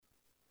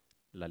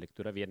La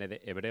lectura viene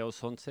de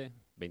Hebreos 11,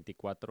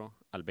 24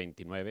 al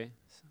 29.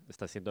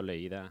 Está siendo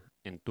leída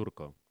en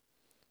turco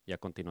y a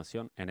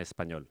continuación en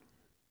español.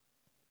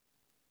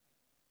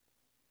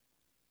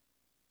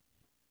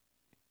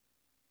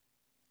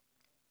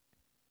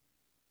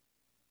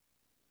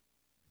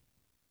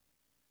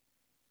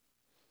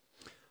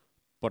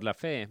 Por la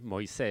fe,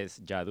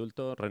 Moisés, ya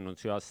adulto,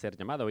 renunció a ser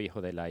llamado hijo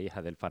de la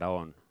hija del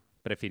faraón.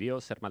 Prefirió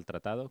ser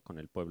maltratado con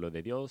el pueblo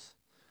de Dios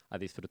a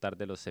disfrutar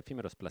de los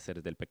efímeros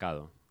placeres del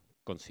pecado.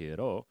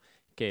 Consideró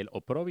que el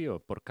oprobio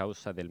por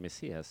causa del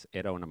Mesías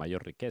era una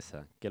mayor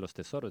riqueza que los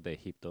tesoros de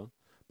Egipto,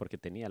 porque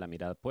tenía la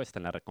mirada puesta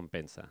en la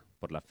recompensa.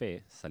 Por la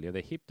fe, salió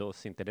de Egipto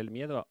sin tener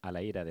miedo a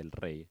la ira del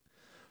rey,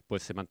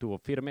 pues se mantuvo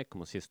firme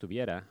como si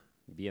estuviera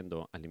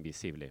viendo al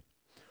invisible.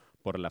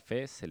 Por la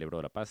fe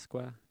celebró la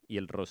Pascua y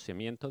el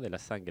rociamiento de la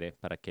sangre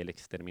para que el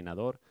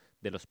exterminador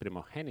de los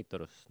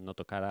primogénitos no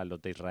tocara a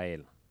los de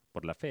Israel.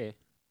 Por la fe,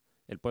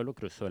 el pueblo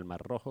cruzó el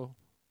Mar Rojo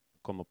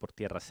como por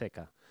tierra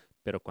seca,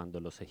 pero cuando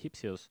los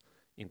egipcios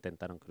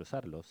intentaron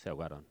cruzarlo, se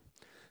ahogaron.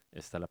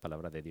 Esta es la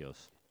palabra de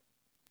Dios.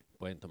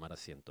 Pueden tomar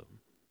asiento.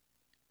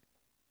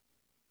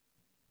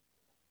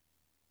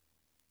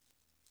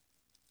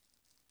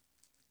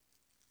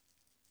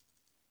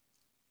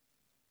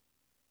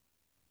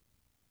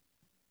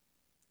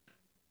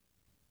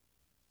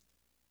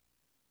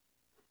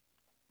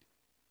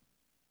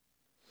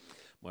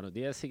 Buenos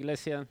días,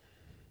 iglesia.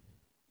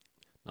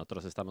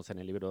 Nosotros estamos en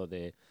el libro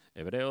de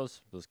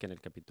Hebreos. Busquen el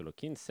capítulo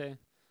 15.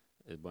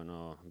 Es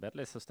bueno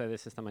verles a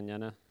ustedes esta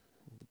mañana.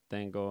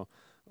 Tengo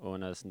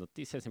unas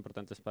noticias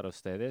importantes para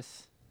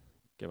ustedes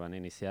que van a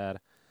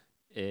iniciar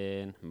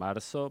en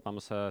marzo.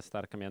 Vamos a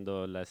estar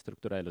cambiando la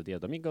estructura de los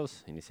días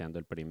domingos, iniciando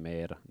el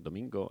primer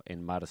domingo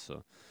en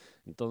marzo.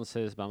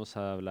 Entonces vamos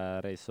a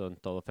hablar eso en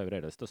todo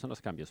febrero. Estos son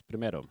los cambios.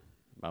 Primero,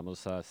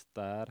 vamos a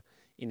estar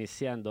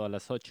iniciando a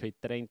las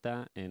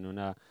 8:30 en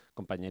una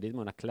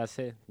compañerismo, una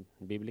clase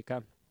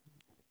bíblica.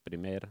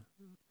 Primer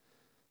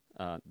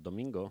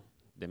domingo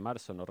de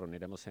marzo nos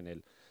reuniremos en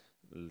el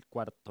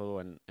cuarto,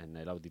 en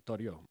el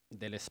auditorio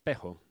del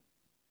Espejo.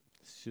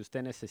 Si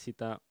usted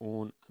necesita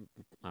un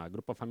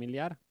grupo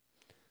familiar,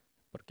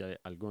 porque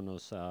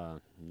algunos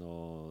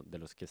no, de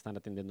los que están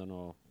atendiendo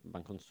no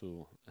van con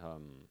su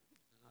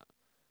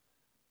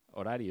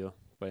horario,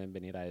 pueden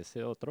venir a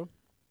ese otro.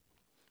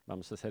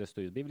 Vamos a hacer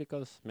estudios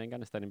bíblicos.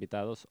 Vengan, están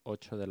invitados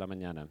 8 de la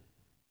mañana.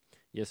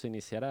 Y eso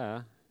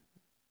iniciará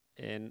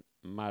en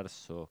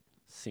marzo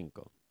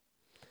 5.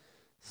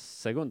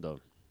 Segundo,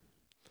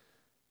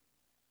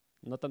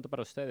 no tanto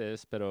para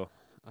ustedes, pero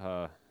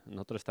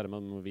nosotros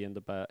estaremos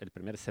moviendo para el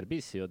primer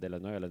servicio de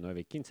las 9 a las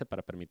 9:15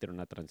 para permitir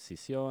una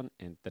transición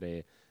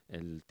entre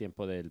el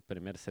tiempo del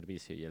primer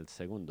servicio y el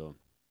segundo.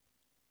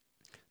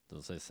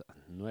 Entonces,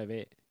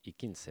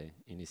 9:15,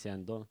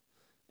 iniciando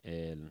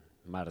el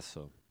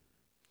marzo.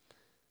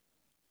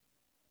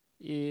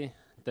 Y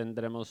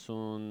tendremos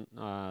un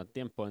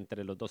tiempo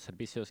entre los dos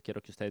servicios.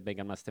 Quiero que ustedes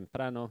vengan más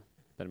temprano.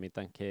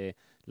 Permitan que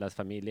las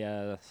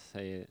familias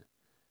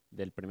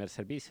del primer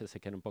servicio se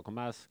queden un poco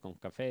más con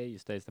café y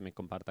ustedes también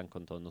compartan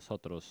con todos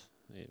nosotros,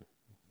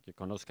 que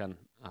conozcan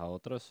a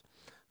otros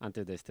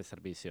antes de este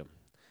servicio.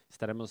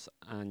 Estaremos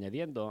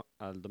añadiendo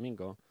al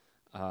domingo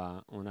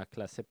una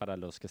clase para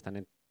los que están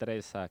en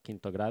 3 a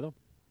 5 grado.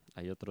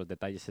 Hay otros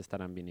detalles que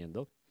estarán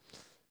viniendo.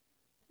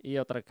 Y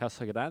otra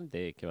cosa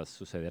grande que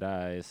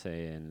sucederá es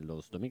en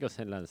los domingos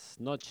en las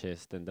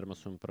noches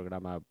tendremos un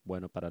programa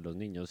bueno para los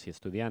niños y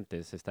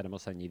estudiantes.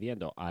 Estaremos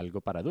añadiendo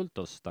algo para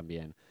adultos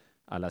también.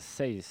 A las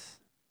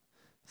 6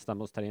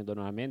 estamos trayendo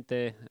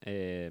nuevamente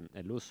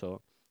el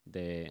uso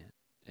de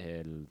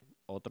el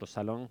otro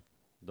salón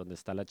donde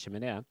está la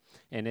chimenea.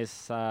 En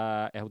ese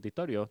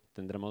auditorio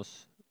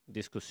tendremos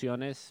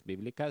discusiones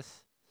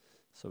bíblicas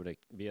sobre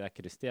vida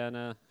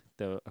cristiana,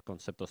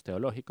 conceptos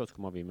teológicos,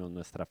 cómo vivimos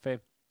nuestra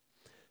fe,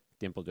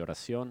 tiempos de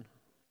oración.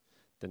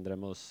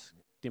 Tendremos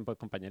tiempo de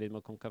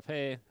compañerismo con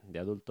café, de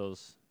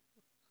adultos,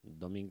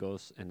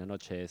 domingos en la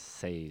noche,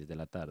 6 de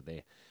la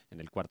tarde, en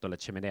el cuarto de la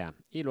chimenea.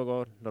 Y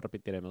luego lo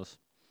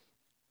repetiremos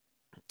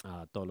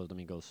todos los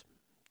domingos.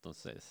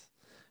 Entonces,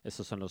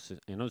 esos son los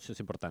anuncios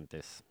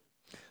importantes.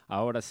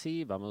 Ahora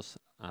sí, va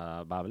a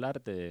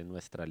hablar de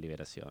nuestra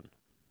liberación.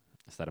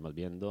 Estaremos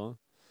viendo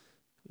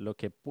lo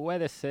que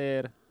puede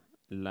ser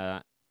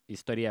la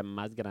historia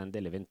más grande,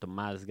 el evento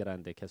más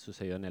grande que ha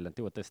sucedido en el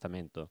Antiguo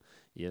Testamento,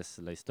 y es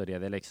la historia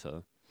del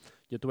Éxodo.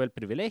 Yo tuve el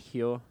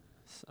privilegio,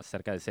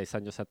 cerca de 6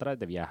 años atrás,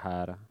 de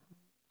viajar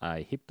a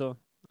Egipto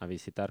a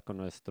visitar con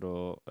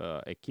nuestro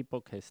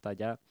equipo que está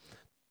allá,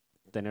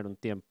 tener un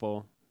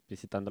tiempo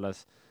visitando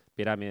las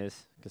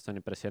pirámides que son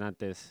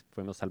impresionantes.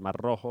 Fuimos al Mar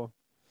Rojo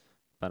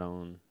para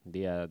un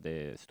día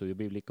de estudio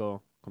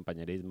bíblico,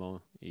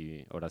 compañerismo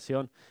y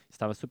oración.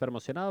 Estaba súper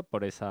emocionado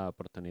por esa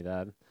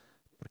oportunidad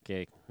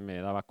porque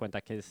me daba cuenta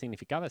qué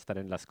significaba estar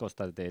en las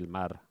costas del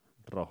Mar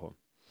Rojo.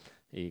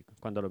 Y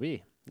cuando lo vi,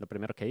 lo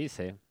primero que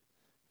hice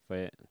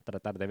fue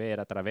tratar de ver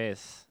a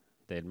través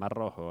del Mar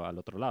Rojo al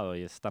otro lado,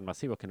 y es tan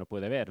masivo que no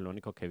pude ver. Lo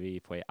único que vi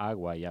fue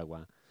agua y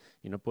agua,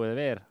 y no pude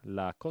ver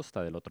la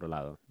costa del otro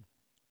lado.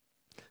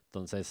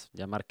 Entonces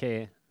ya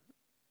marqué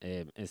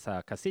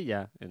esa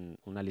casilla en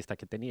una lista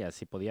que tenía,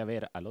 si podía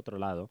ver al otro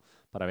lado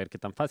para ver qué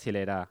tan fácil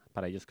era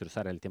para ellos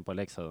cruzar el tiempo del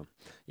éxodo.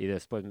 Y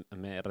después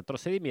me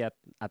retrocedí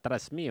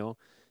atrás mío,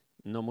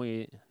 no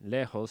muy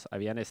lejos,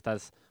 habían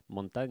estas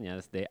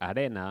montañas de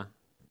arena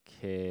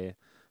que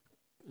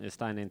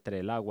están entre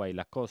el agua y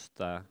la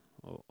costa.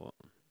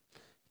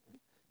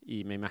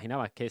 Y me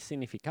imaginaba qué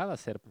significaba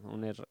ser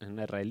un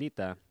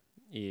israelita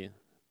y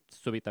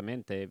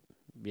súbitamente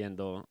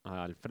viendo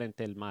al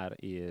frente el mar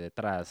y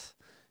detrás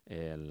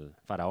el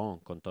faraón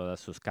con todas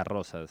sus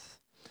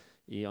carrozas.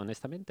 Y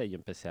honestamente yo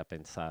empecé a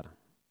pensar,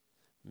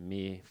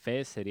 ¿mi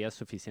fe sería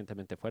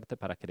suficientemente fuerte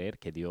para creer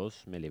que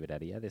Dios me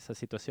libraría de esa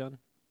situación?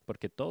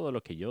 Porque todo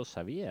lo que yo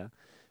sabía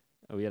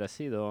hubiera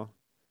sido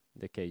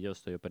de que yo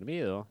estoy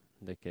oprimido,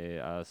 de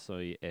que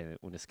soy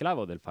un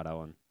esclavo del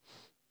faraón.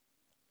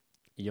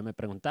 Y yo me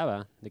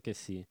preguntaba de que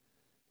si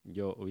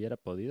yo hubiera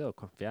podido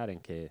confiar en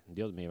que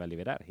Dios me iba a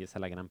liberar. Y esa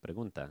es la gran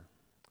pregunta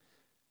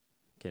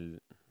que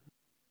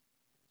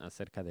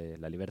acerca de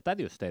la libertad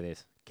de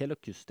ustedes. ¿Qué es lo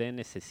que usted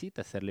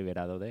necesita ser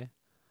liberado de?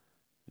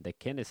 ¿De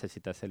qué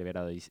necesita ser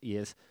liberado? Y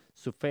es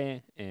su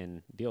fe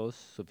en Dios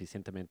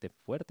suficientemente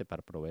fuerte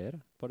para proveer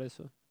por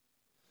eso.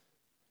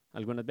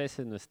 Algunas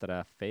veces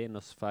nuestra fe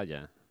nos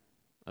falla,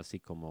 así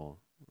como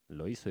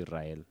lo hizo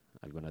Israel.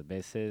 Algunas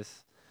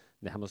veces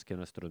dejamos que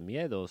nuestros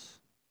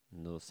miedos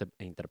nos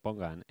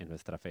interpongan en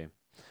nuestra fe.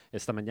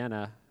 Esta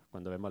mañana,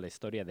 cuando vemos la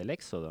historia del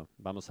Éxodo,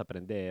 vamos a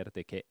aprender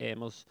de que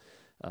hemos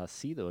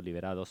sido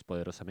liberados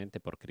poderosamente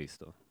por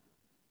Cristo,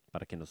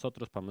 para que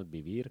nosotros podamos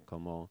vivir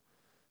como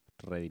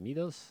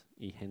redimidos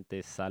y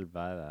gente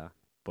salvada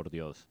por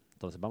Dios.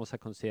 Entonces vamos a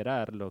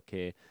considerar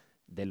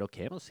de lo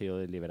que hemos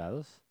sido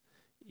liberados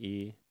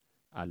y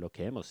a lo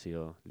que hemos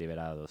sido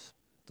liberados.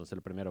 Entonces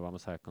lo primero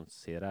vamos a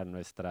considerar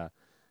nuestra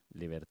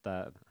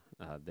libertad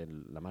de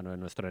la mano de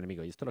nuestro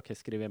enemigo. Y esto es lo que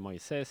escribe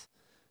Moisés,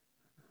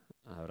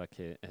 ahora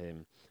que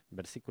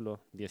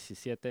versículo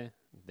 17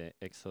 de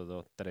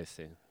Éxodo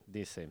 13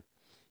 dice,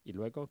 y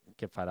luego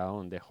que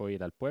Faraón dejó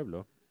ir al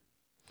pueblo,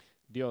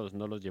 Dios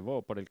no los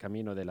llevó por el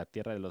camino de la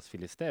tierra de los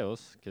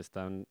filisteos, que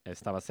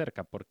estaba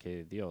cerca,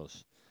 porque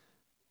Dios,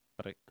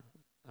 para-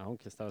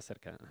 aunque estaba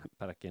cerca,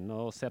 para que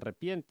no se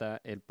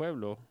arrepienta el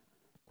pueblo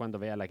cuando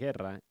vea la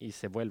guerra y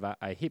se vuelva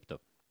a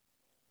Egipto.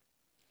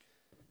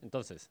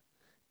 Entonces,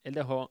 él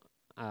dejó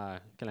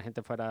que la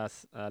gente fuera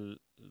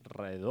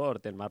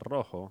alrededor del Mar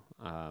Rojo,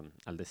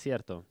 al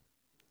desierto,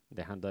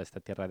 dejando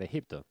esta tierra de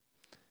Egipto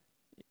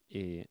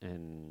y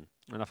en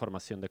una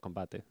formación de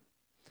combate.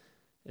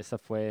 Esa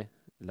fue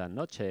la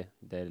noche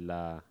de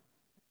la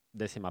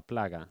 10ª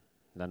plaga,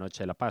 la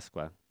noche de la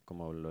Pascua,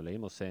 como lo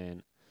leímos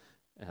en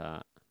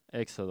ah,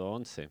 Éxodo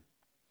 11,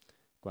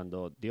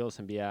 cuando Dios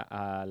envía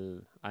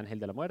al ángel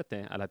de la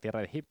muerte a la tierra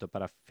de Egipto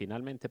para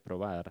finalmente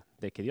probar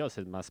de que Dios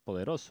es más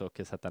poderoso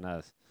que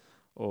Satanás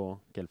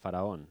o que el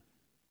faraón,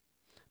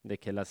 de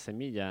que la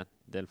semilla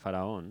del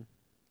faraón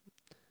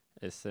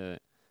es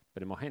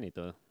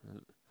primogénito,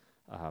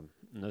 ah,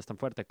 no es tan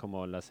fuerte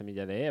como la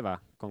semilla de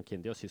Eva, con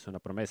quien Dios hizo una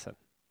promesa.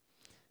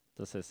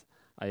 Entonces,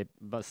 hay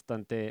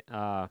bastante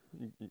ah,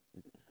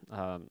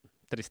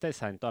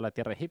 tristeza en toda la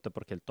tierra de Egipto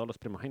porque todos los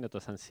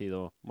primogénitos han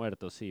sido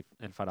muertos y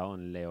el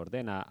faraón le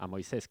ordena a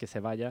Moisés que se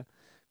vaya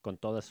con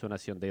toda su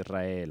nación de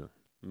Israel,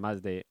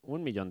 más de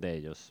 1 millón de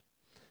ellos,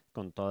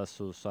 con todos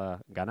sus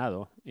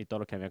ganado y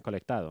todo lo que habían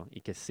colectado,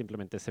 y que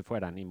simplemente se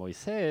fueran. Y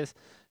Moisés,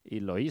 y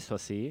lo hizo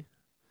así,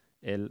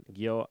 él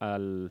guió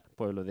al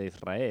pueblo de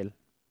Israel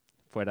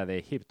fuera de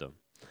Egipto.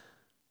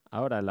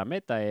 Ahora, la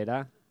meta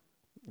era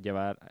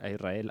llevar a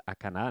Israel a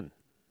Canaán,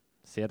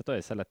 ¿cierto?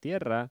 Esa es la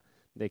tierra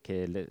de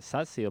que les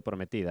ha sido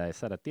prometida,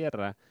 esa es la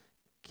tierra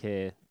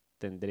que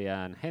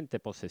tendrían gente,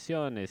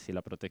 posesiones y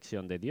la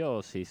protección de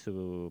Dios y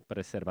su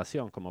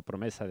preservación como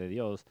promesa de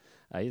Dios.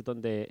 Ahí es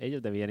donde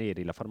ellos debían ir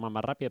y la forma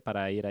más rápida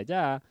para ir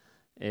allá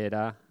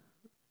era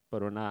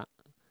por una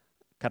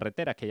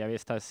carretera que ya había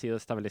sido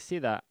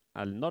establecida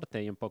al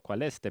norte y un poco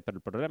al este, pero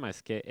el problema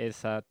es que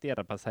esa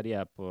tierra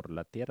pasaría por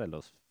la tierra de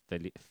los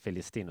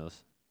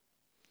filistinos.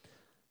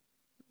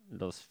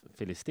 Los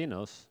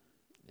filistinos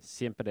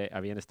siempre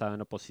habían estado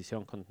en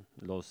oposición con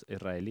los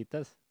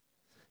israelitas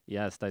y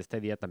hasta este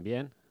día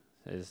también.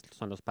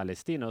 Son los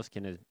palestinos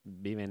quienes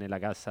viven en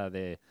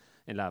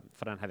la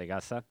franja de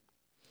Gaza.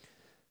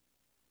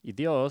 Y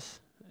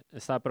Dios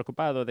estaba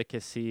preocupado de que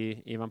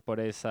si iban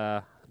por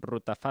esa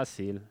ruta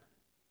fácil,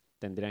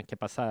 tendrían que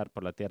pasar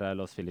por la tierra de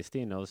los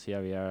filistinos y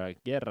había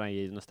guerra y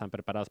ellos no están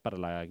preparados para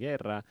la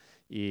guerra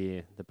y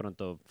de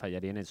pronto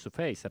fallarían en su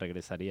fe y se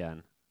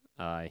regresarían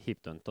a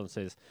Egipto.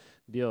 Entonces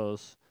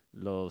Dios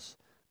los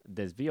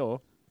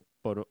desvió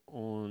por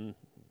un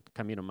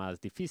camino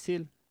más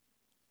difícil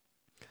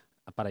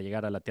para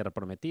llegar a la tierra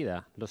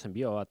prometida. Los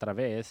envió a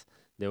través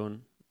de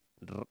un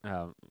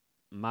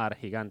mar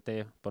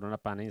gigante, por una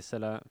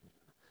península,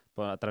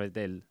 a través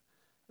del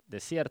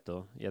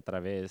desierto y a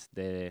través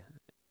de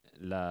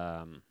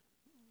la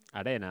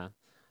arena,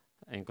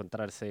 a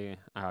encontrarse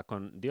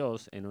con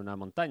Dios en una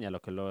montaña,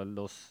 lo que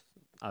los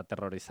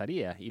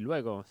aterrorizaría. Y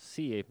luego,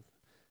 sí,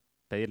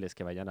 pedirles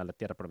que vayan a la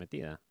tierra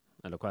prometida,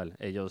 a lo cual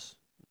ellos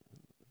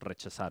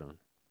rechazaron.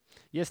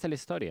 Y esta es la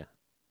historia.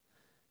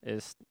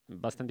 Es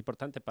bastante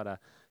importante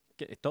para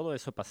que todo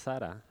eso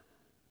pasara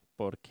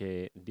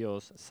porque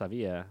Dios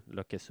sabía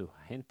lo que su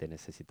gente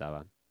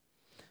necesitaba.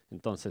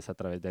 Entonces, a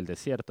través del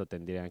desierto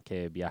tendrían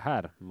que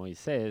viajar.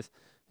 Moisés,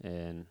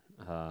 en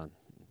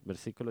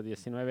versículo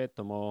 19,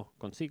 tomó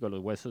consigo los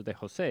huesos de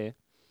José,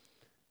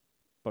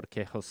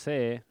 porque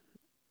José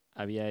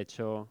había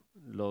hecho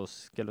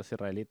que los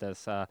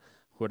israelitas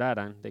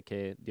juraran de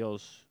que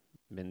Dios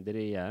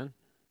vendría.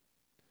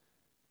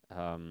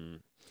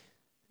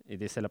 Y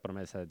dice la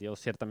promesa de Dios,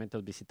 ciertamente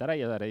os visitará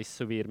y haréis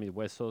subir mis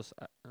huesos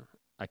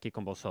aquí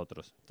con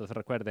vosotros. Entonces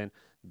recuerden,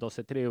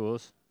 12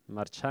 tribus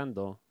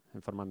marchando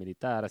en forma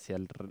militar hacia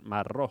el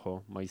Mar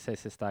Rojo.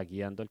 Moisés está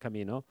guiando el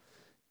camino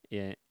y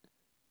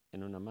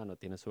en una mano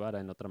tiene su vara,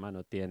 en otra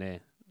mano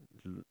tiene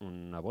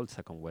una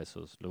bolsa con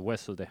huesos, los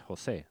huesos de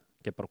José,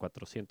 que por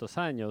 400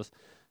 años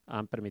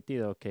han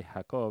permitido que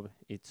Jacob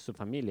y su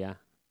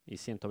familia y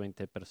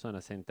 120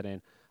 personas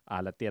entren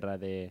a la tierra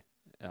de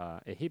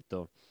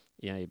Egipto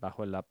y ahí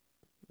bajo la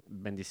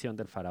bendición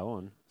del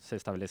faraón se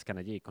establezcan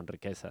allí con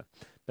riqueza.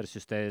 Pero si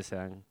ustedes se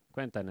dan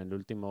cuenta, en los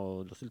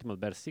últimos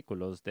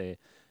versículos de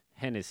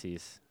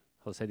Génesis,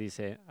 José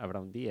dice, habrá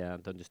un día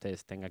donde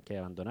ustedes tengan que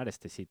abandonar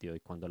este sitio y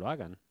cuando lo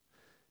hagan,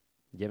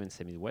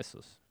 llévense mis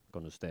huesos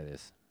con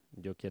ustedes.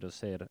 Yo quiero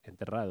ser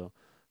enterrado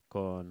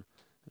con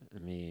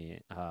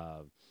el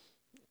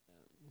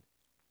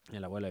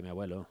abuelo de mi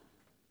abuelo,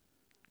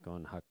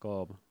 con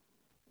Jacob.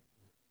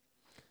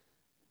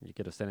 Yo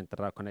quiero ser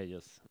enterrado con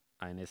ellos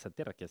en esa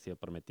tierra que ha sido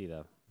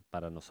prometida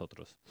para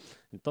nosotros.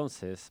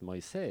 Entonces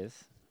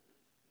Moisés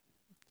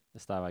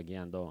estaba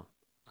guiando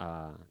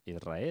a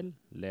Israel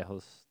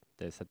lejos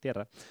de esa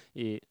tierra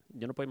y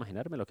yo no puedo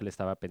imaginarme lo que le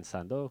estaba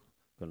pensando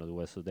con los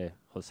huesos de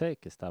José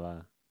que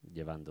estaba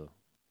llevando.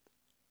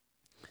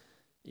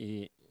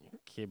 Y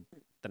qué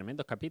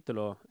tremendo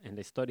capítulo en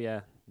la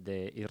historia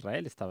de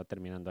Israel estaba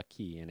terminando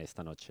aquí en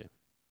esta noche.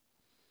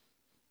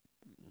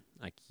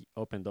 Aquí,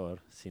 Open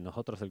Door, si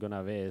nosotros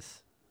alguna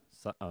vez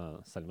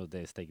salimos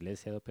de esta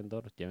iglesia de Open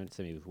Door,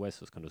 llévense mis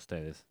huesos con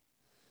ustedes.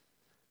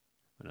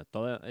 Bueno,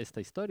 toda esta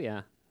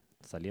historia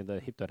saliendo de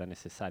Egipto era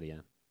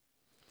necesaria.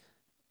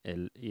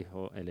 El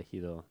hijo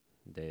elegido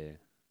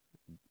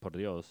por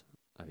Dios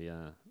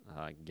había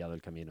guiado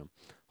el camino.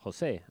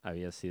 José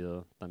había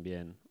sido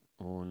también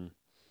un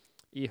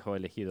hijo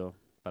elegido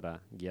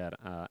para guiar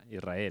a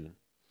Israel.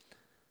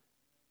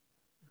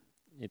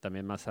 Y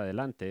también más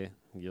adelante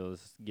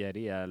Dios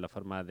guiaría la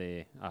forma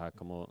de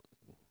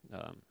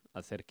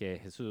hacer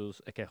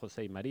que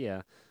José y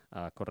María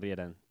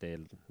corrieran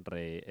del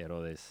rey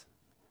Herodes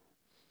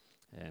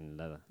en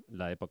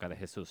la época de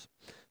Jesús.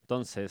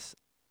 Entonces,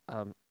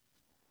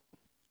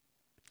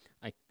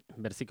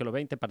 versículo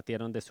 20,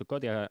 partieron de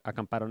Sucot y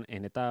acamparon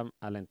en Etam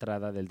a la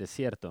entrada del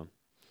desierto.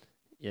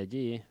 Y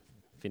allí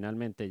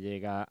finalmente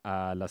llega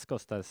a las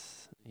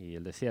costas y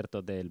el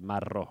desierto del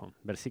Mar Rojo.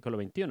 Versículo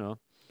 21,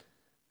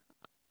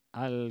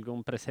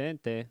 algún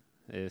precedente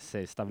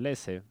se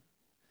establece.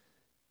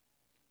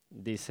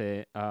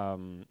 Dice,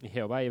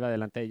 Jehová iba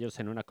delante de ellos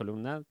en una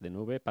columna de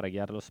nube para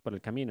guiarlos por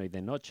el camino, y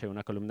de noche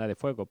una columna de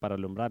fuego para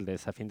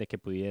alumbrarles, a fin de que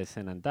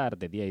pudiesen andar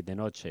de día y de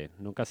noche.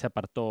 Nunca se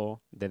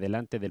apartó de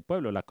delante del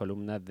pueblo la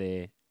columna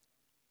de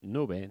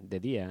nube de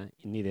día,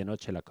 ni de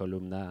noche la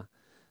columna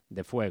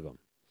de fuego.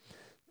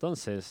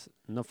 Entonces,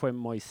 no fue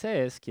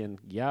Moisés quien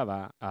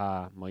guiaba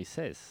a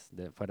Moisés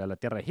fuera de la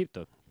tierra de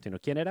Egipto, sino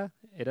 ¿quién era?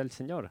 Era el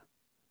Señor,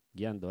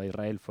 guiando a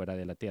Israel fuera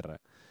de la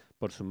tierra,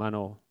 por su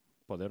mano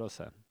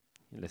poderosa.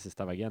 Les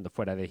estaba guiando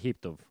fuera de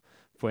Egipto.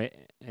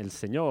 Fue el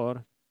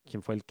Señor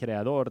quien fue el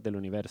creador del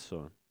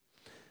universo.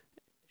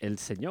 El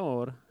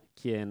Señor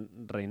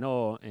quien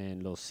reinó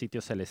en los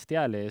sitios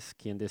celestiales,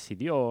 quien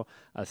decidió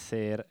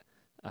hacerse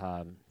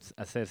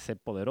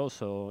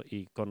poderoso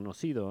y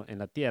conocido en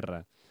la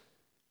tierra,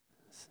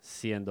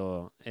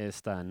 siendo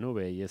esta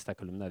nube y esta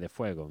columna de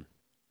fuego.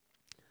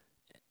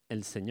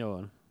 El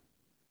Señor,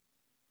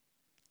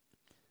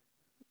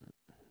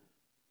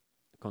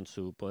 con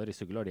su poder y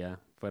su gloria,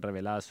 fue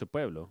revelada a su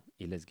pueblo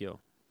y les guió.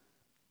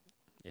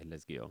 Él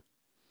les guió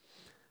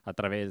a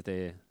través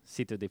de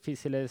sitios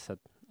difíciles.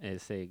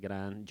 Ese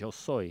gran yo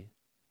soy,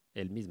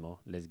 él mismo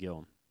les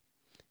guió.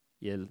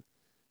 Y él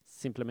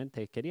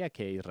simplemente quería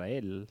que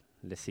Israel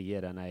le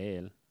siguieran a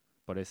él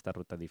por esta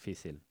ruta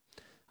difícil.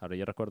 Ahora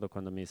yo recuerdo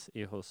cuando mis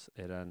hijos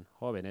eran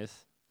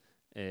jóvenes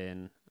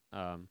en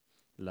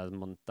las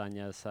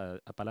montañas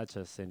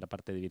Apalaches en la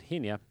parte de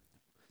Virginia,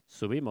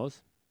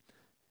 subimos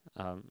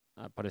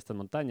por estas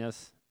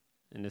montañas.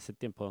 En ese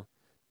tiempo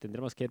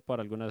tendremos que ir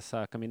por algunos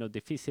caminos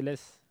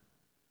difíciles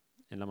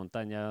en la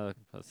montaña,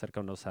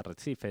 cerca de unos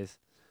arrecifes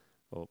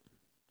o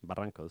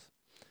barrancos.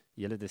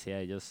 Y él les decía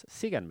a ellos,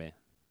 síganme.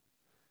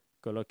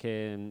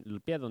 Coloquen el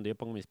pie donde yo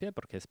pongo mis pies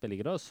porque es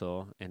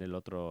peligroso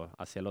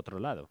hacia el otro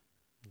lado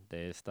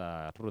de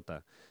esta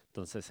ruta.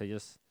 Entonces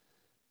ellos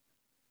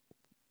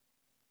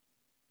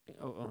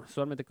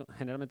usualmente,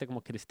 generalmente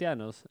como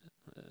cristianos,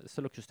 eso es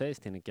lo que ustedes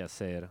tienen que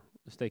hacer.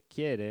 Usted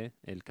quiere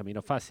el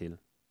camino fácil,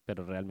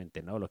 pero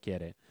realmente no lo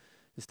quiere.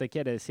 Usted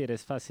quiere decir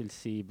es fácil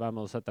si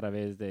vamos a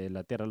través de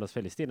la tierra de los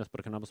filistinos,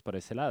 porque no vamos por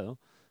ese lado,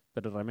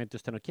 pero realmente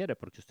usted no quiere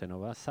porque usted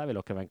no sabe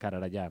lo que va a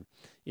encarar allá.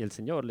 Y el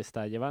Señor le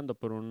está llevando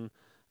por un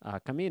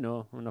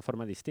camino, una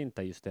forma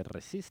distinta, y usted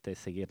resiste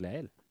seguirle a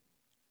Él.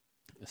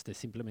 Usted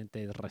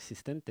simplemente es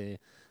resistente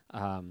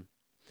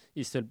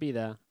y se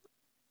olvida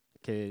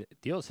que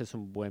Dios es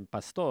un buen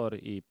pastor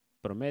y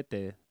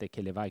promete de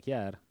que le va a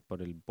guiar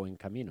por el buen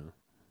camino,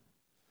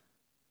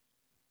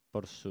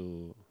 por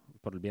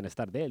por el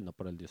bienestar de él, no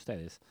por el de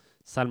ustedes.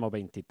 Salmo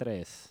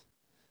 23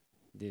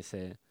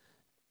 dice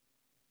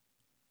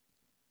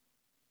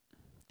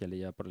que le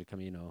lleva por el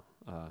camino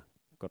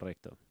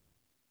correcto.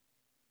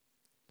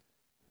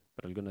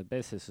 Pero algunas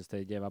veces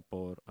usted lleva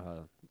por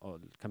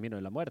el camino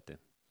de la muerte.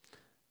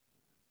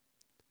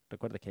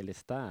 Recuerde que Él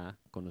está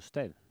con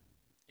usted.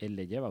 Él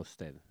le lleva a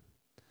usted.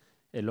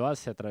 Él lo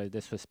hace a través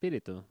de su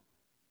espíritu,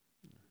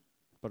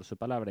 por su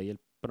palabra, y Él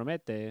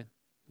promete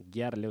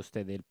guiarle a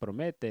usted. Él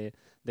promete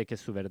de que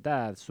su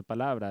verdad, su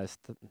palabra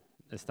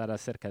estará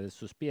cerca de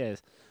sus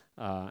pies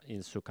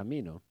en su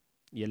camino.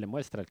 Y Él le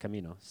muestra el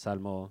camino.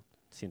 Salmo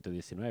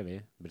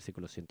 119,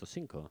 versículo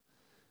 105.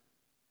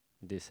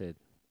 Dice,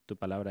 tu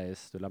palabra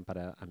es tu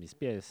lámpara a mis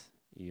pies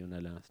y una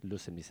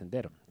luz en mi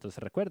sendero.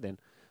 Entonces recuerden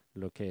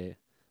lo que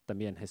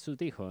también Jesús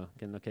dijo,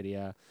 que Él no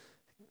quería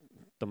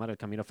tomar el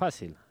camino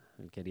fácil.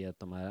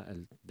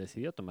 Él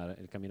decidió tomar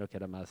el camino que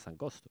era más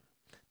angosto.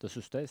 Entonces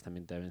ustedes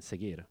también deben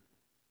seguir.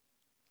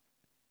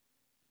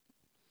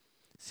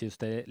 Si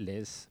usted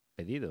les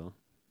pedido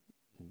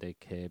de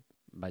que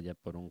vaya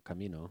por un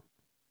camino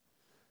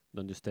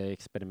donde usted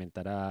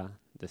experimentará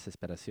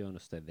desesperación,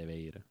 usted debe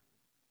ir.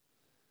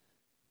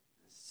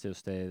 Si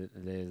usted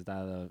les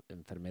da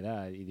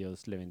enfermedad y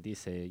Dios le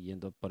bendice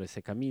yendo por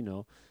ese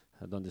camino,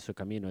 donde su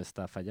camino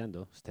está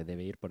fallando, usted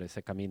debe ir por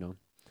ese camino.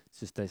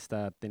 Si usted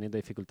está teniendo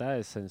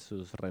dificultades en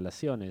sus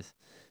relaciones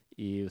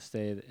y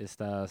usted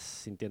está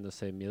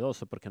sintiéndose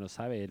miedoso porque no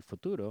sabe el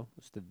futuro,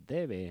 usted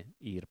debe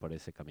ir por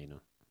ese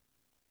camino.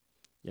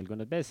 Y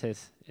algunas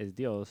veces es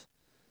Dios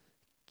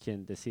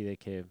quien decide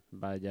que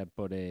vaya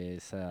por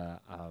ese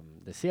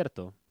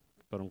desierto,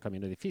 por un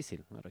camino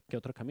difícil. Ahora, ¿qué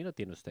otro camino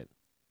tiene usted?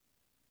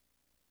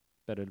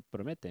 Pero Él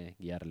promete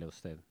guiarle a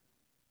usted.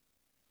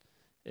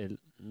 Él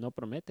no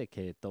promete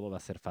que todo va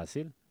a ser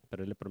fácil,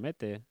 pero Él le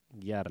promete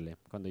guiarle.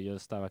 Cuando yo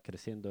estaba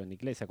creciendo en la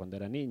iglesia, cuando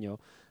era niño,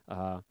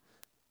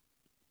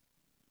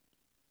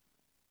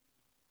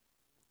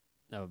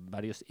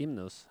 varios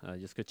himnos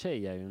yo escuché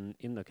y hay un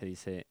himno que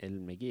dice, Él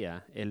me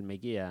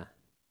guía.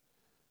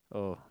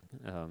 Oh,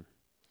 ah,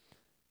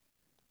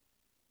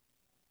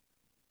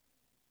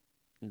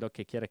 lo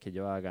que quiera que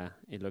yo haga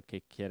y lo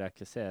que quiera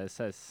que sea.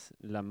 Esa es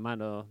la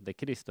mano de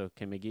Cristo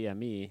que me guía a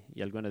mí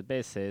y algunas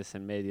veces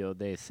en medio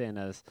de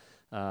escenas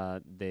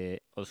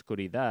de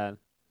oscuridad,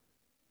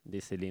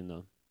 dice el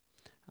himno,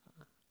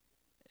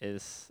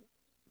 es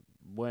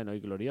bueno y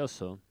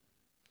glorioso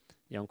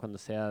y aun cuando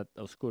sea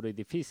oscuro y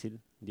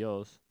difícil,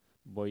 Dios,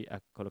 voy a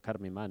colocar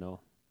mi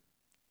mano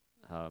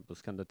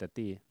buscándote a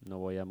ti, no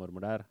voy a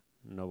murmurar,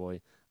 no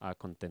voy a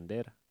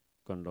contender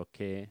con lo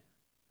que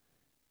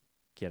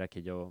quiera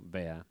que yo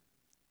vea,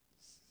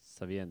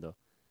 sabiendo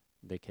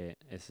de que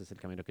ese es el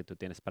camino que tú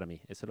tienes para mí.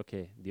 Eso es lo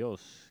que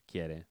Dios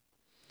quiere.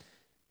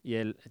 Y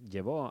Él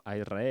llevó a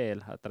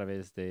Israel a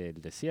través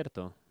del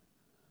desierto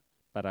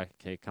para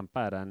que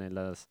acamparan en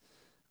las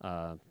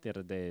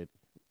tierras de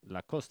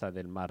la costa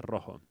del Mar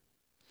Rojo.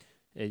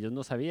 Ellos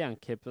no sabían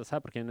qué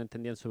pasaba porque no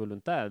entendían su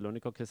voluntad. Lo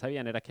único que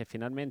sabían era que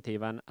finalmente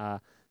iban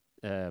a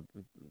eh,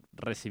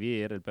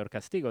 recibir el peor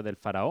castigo del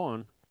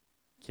faraón,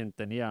 quien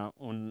tenía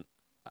un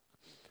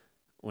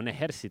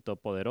ejército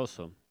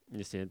poderoso.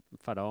 Y si el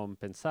faraón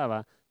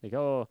pensaba de que,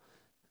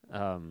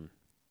 um,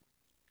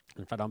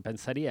 el faraón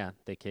pensaría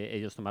de que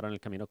ellos tomaron el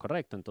camino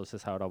correcto,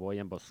 entonces ahora voy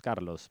a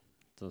emboscarlos.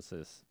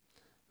 Entonces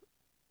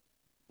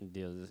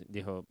Dios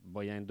dijo,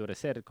 voy a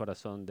endurecer el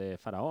corazón de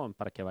faraón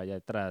para que vaya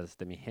detrás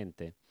de mi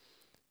gente.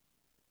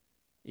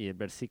 Y el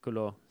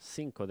versículo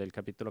 5 del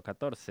capítulo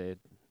 14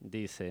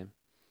 dice,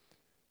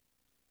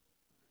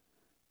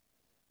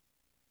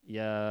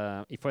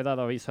 y fue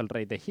dado aviso al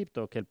rey de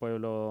Egipto que el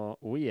pueblo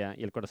huía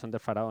y el corazón de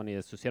Faraón y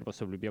de sus siervos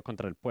se volvió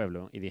contra el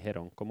pueblo. Y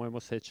dijeron, ¿cómo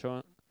hemos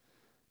hecho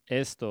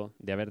esto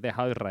de haber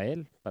dejado a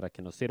Israel para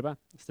que nos sirva?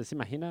 ¿Usted se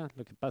imagina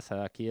lo que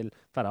pasa? Aquí el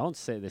Faraón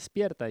se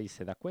despierta y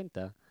se da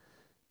cuenta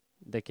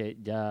de que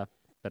ya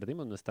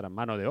perdimos nuestra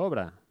mano de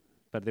obra.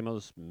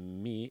 Perdimos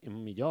un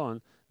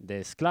millón de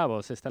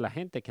esclavos. Esta es la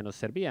gente que nos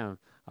servía.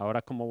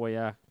 Ahora, ¿cómo voy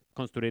a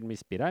construir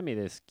mis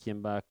pirámides?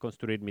 ¿Quién va a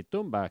construir mi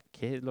tumba?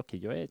 ¿Qué es lo que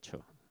yo he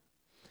hecho?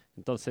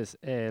 Entonces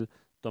él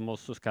tomó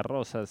sus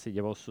carrozas y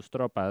llevó sus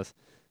tropas,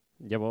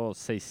 llevó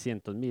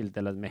 600,000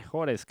 de las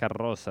mejores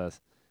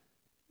carrozas,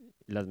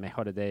 las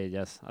mejores de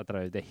ellas, a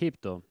través de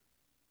Egipto.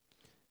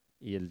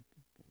 Y el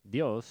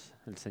Dios,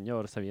 el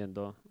Señor,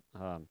 sabiendo,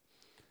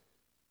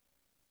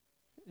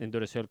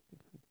 endureció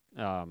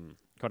el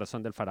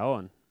corazón del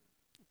faraón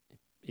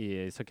y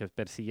hizo que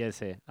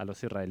persiguiese a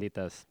los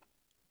israelitas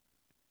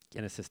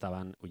quienes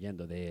estaban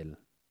huyendo de él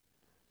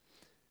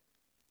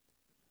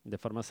de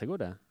forma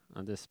segura.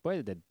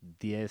 Después de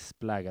 10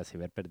 plagas y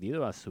haber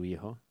perdido a su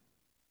hijo,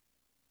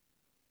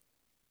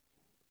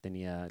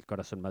 tenía el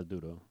corazón más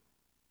duro.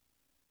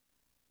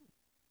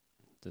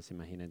 Entonces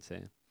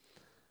imagínense.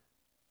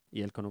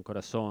 Y él con un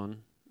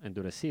corazón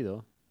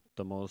endurecido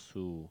tomó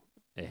su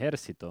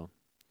ejército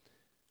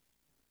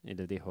y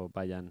les dijo,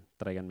 vayan,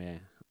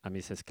 tráiganme a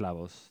mis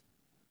esclavos.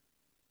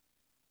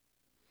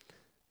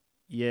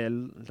 Y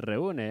él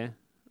reúne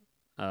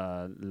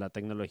la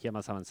tecnología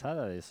más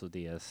avanzada de esos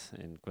días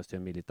en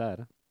cuestión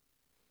militar,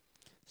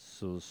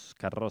 sus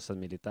carrozas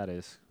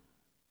militares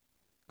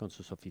con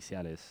sus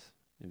oficiales,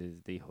 y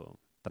les dijo,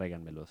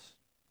 tráiganmelos.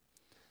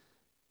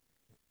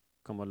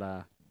 Como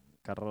las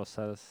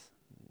carrozas,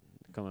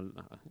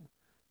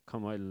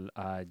 como el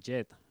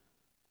jet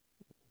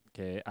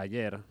que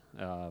ayer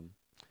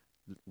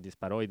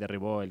disparó y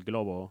derribó el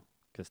globo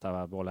que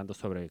estaba volando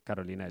sobre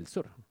Carolina del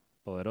Sur,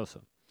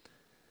 poderoso.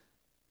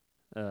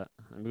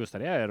 Me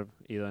gustaría haber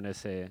ido en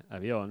ese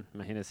avión.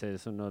 Imagínense,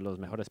 es uno de los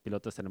mejores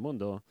pilotos en el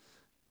mundo,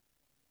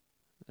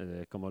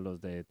 como los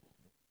de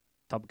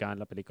Top Gun,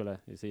 la película.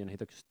 Y si yo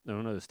necesito que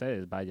uno de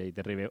ustedes vaya y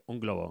derribe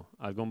un globo.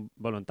 ¿Algún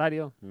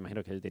voluntario? Me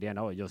imagino que dirían,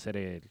 no, yo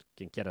seré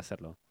quien quiera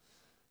hacerlo.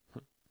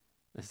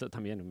 Esto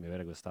también me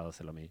hubiera gustado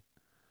hacerlo a mí.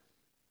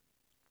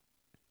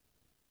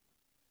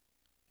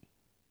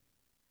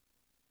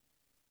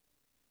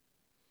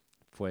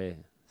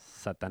 Fue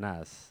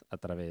Satanás a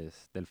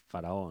través del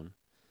faraón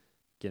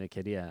quien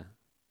quería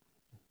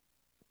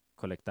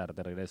colectar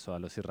de regreso a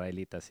los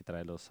israelitas y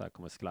traerlos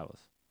como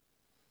esclavos.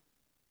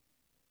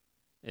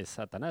 Es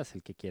Satanás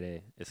el que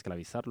quiere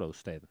esclavizarlo a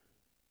usted.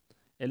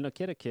 Él no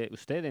quiere que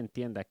usted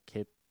entienda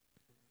que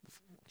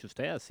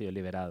usted ha sido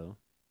liberado.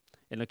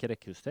 Él no quiere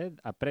que usted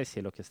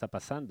aprecie lo que está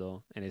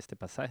pasando en este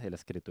pasaje de la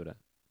Escritura.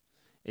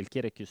 Él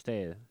quiere que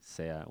usted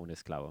sea un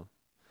esclavo.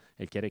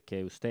 Él quiere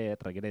que usted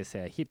regrese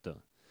a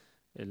Egipto.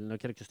 Él no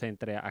quiere que usted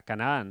entre a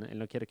Canaán. Él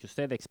no quiere que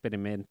usted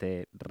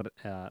experimente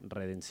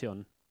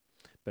redención.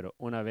 Pero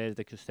una vez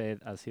de que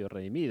usted ha sido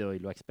redimido y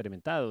lo ha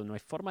experimentado, no hay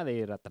forma de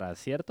ir atrás,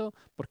 ¿cierto?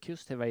 ¿Por qué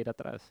usted va a ir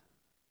atrás?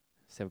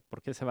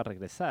 ¿Por qué se va a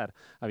regresar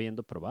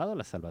habiendo probado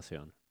la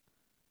salvación?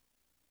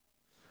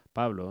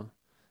 Pablo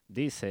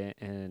dice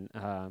en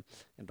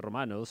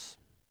Romanos,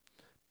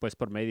 pues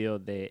por medio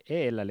de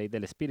él, la ley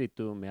del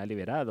Espíritu me ha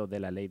liberado de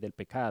la ley del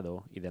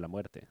pecado y de la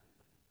muerte.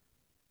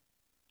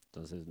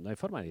 Entonces, no hay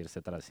forma de irse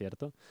atrás,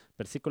 ¿cierto?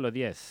 Versículo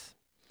 10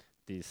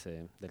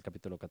 dice del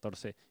capítulo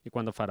 14, y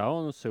cuando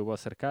Faraón se hubo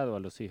acercado a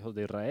los hijos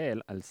de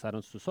Israel,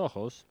 alzaron sus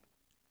ojos,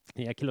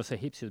 y aquí los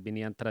egipcios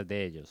venían tras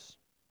de ellos.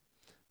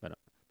 Bueno,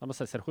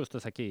 vamos a ser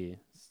justos aquí.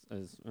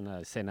 Es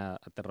una escena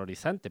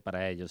aterrorizante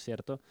para ellos,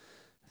 ¿cierto?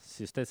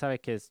 Si usted sabe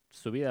que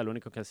su vida lo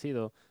único que ha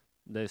sido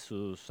de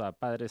sus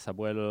padres,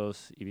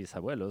 abuelos y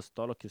bisabuelos,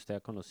 todo lo que usted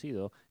ha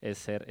conocido es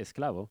ser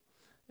esclavo,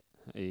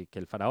 y que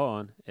el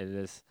faraón, él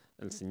es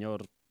el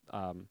señor,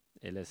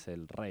 él es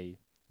el rey,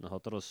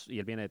 nosotros, y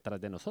él viene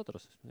detrás de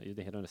nosotros. Ellos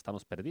dijeron,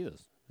 estamos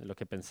perdidos, es lo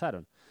que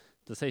pensaron.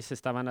 Entonces ellos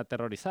estaban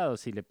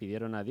aterrorizados y le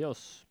pidieron a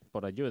Dios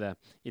por ayuda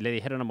y le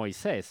dijeron a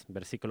Moisés,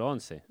 versículo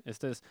 11,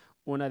 esta es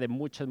una de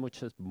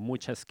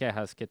muchas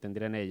quejas que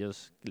tendrían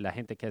ellos, la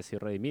gente que ha sido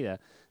redimida,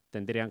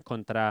 tendrían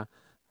contra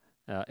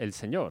el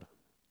Señor,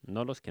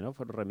 no los que no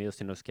fueron redimidos,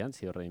 sino los que han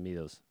sido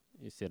redimidos.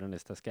 Hicieron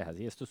estas quejas.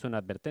 Y esto es una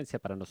advertencia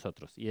para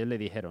nosotros. Y él le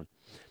dijeron,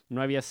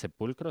 ¿no había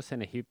sepulcros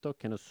en Egipto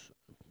que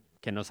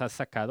nos has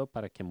sacado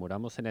para que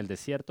muramos en el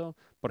desierto?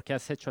 ¿Por qué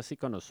has hecho así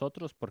con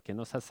nosotros? ¿Por qué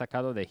nos has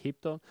sacado de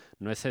Egipto?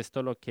 ¿No es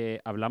esto lo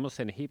que hablamos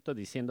en Egipto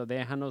diciendo,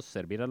 déjanos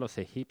servir a los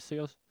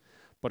egipcios?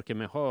 Porque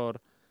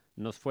mejor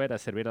nos fuera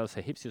servir a los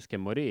egipcios que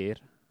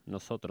morir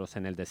nosotros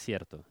en el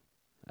desierto.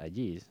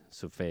 Allí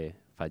su fe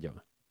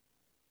falló.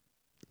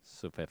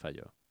 Su fe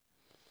falló.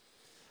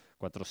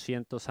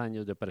 400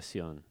 años de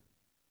opresión.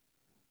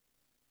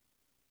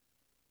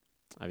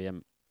 Había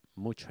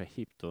mucho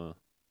Egipto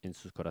en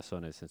sus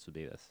corazones, en sus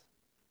vidas.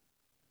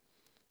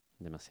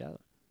 Demasiado.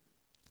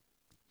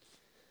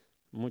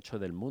 Mucho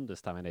del mundo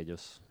estaba en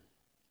ellos.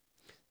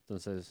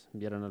 Entonces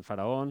vieron al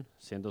faraón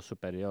siendo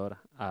superior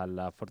a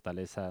la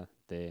fortaleza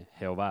de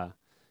Jehová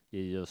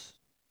y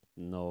ellos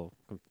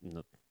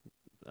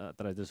a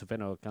través de su fe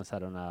no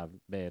alcanzaron a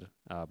ver,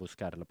 a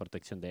buscar la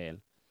protección de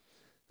él.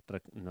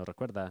 Nos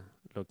recuerda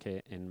lo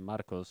que en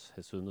Marcos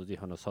Jesús nos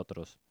dijo a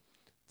nosotros,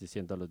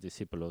 diciendo a los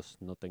discípulos,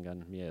 no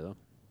tengan miedo,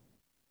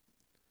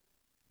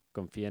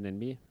 confíen en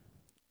mí,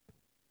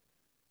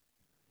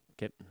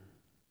 que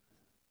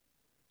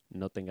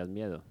no tengan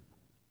miedo.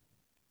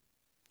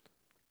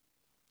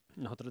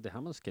 Nosotros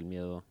dejamos que el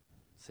miedo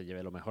se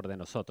lleve lo mejor de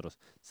nosotros.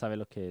 ¿Sabe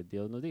lo que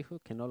Dios nos dijo?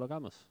 Que no lo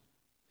hagamos.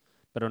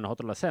 Pero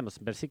nosotros lo hacemos.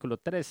 Versículo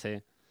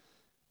 13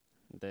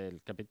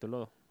 del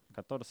capítulo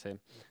 14.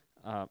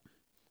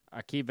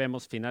 Aquí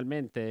vemos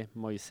finalmente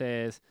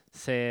Moisés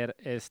ser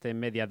este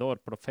mediador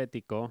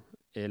profético,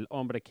 el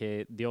hombre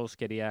que Dios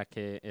quería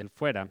que él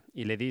fuera.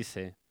 Y le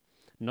dice,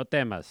 no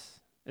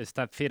temas,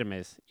 estad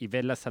firmes y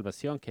ved la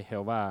salvación que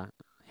Jehová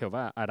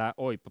Jehová hará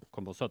hoy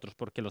con vosotros,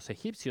 porque los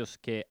egipcios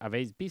que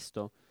habéis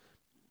visto,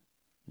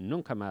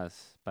 nunca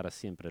más para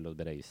siempre los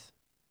veréis.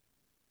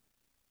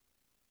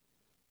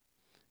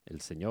 El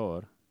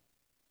Señor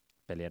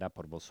peleará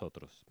por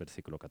vosotros,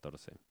 versículo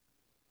 14,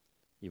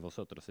 y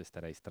vosotros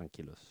estaréis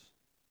tranquilos.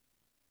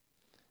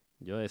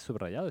 Yo he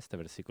subrayado este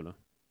versículo.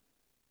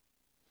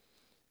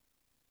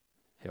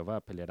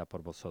 Jehová peleará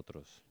por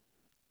vosotros,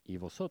 y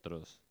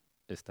vosotros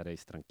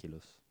estaréis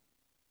tranquilos.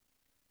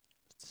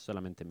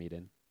 Solamente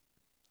miren,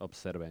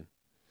 observen.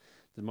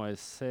 Entonces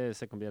Moisés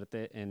se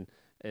convierte en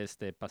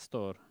este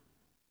pastor,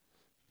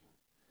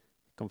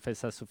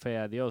 confesa su fe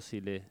a Dios y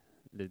les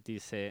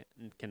dice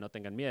que no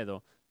tengan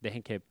miedo,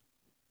 dejen que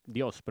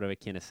Dios pruebe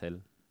quién es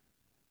Él.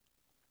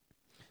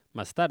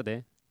 Más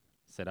tarde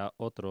será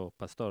otro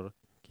pastor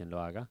quien lo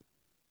haga.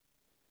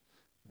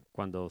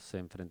 Cuando se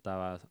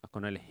enfrentaba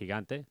con el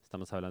gigante,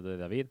 estamos hablando de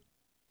David,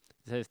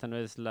 dice, esta no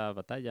es la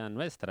batalla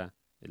nuestra,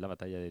 es la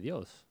batalla de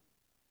Dios.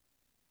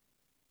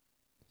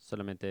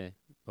 Solamente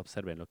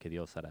observen lo que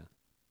Dios hará.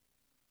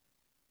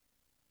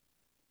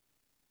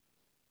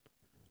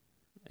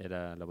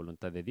 Era la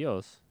voluntad de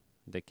Dios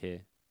de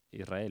que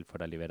Israel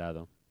fuera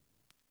liberado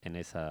en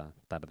esa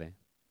tarde.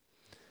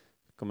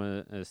 Como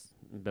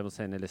vemos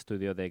en el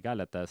estudio de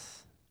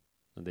Gálatas,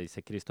 donde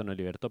dice Cristo nos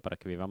libertó para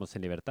que vivamos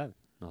en libertad.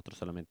 Nosotros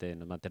solamente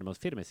nos mantenemos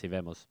firmes y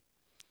vemos.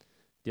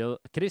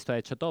 Cristo ha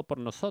hecho todo por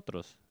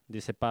nosotros,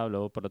 dice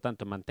Pablo, por lo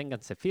tanto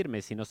manténganse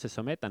firmes y no se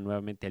sometan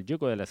nuevamente al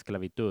yugo de la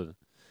esclavitud.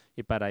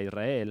 Y para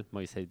Israel,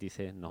 Moisés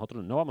dice,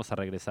 nosotros no vamos a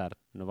regresar,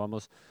 no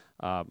vamos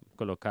a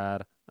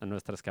colocar a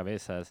nuestras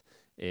cabezas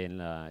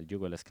en el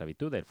yugo de la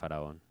esclavitud del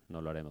faraón,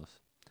 no lo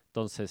haremos.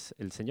 Entonces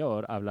el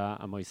Señor habla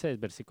a Moisés,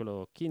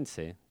 versículo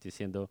 15,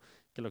 diciendo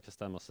que lo que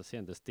estamos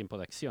haciendo es tiempo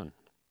de acción.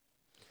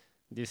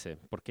 Dice,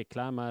 ¿por qué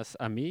clamas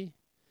a mí?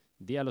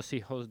 Di a los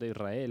hijos de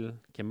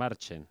Israel que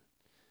marchen.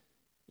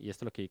 Y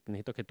esto es lo que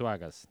necesito que tú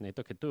hagas.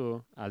 Necesito que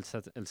tú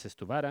alces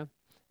tu vara,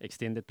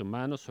 extiende tu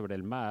mano sobre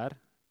el mar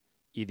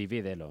y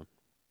divídelo.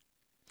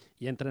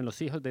 Y entren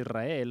los hijos de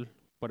Israel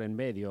por en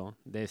medio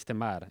de este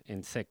mar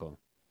en seco.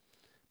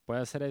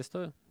 ¿Puedo hacer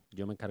esto?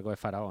 Yo me encargo de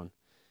Faraón.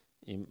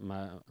 Y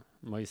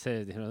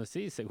Moisés dijo,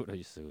 sí, seguro,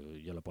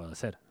 yo lo puedo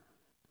hacer.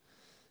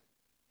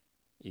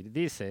 Y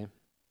dice,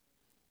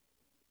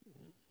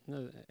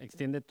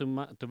 extiende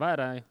tu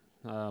vara,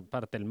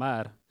 parte el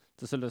mar.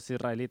 Entonces los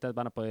israelitas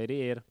van a poder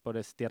ir por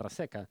esa tierra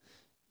seca.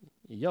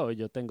 Y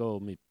yo tengo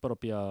mi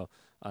propia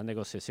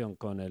negociación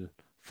con el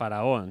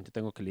faraón. Yo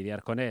tengo que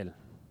lidiar con él.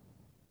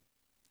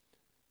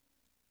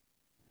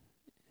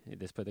 Y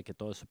después de que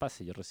todo eso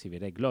pase, yo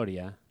recibiré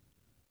gloria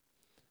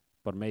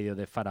por medio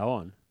de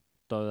faraón,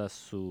 todo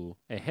su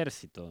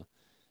ejército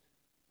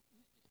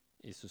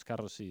y sus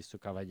carros y su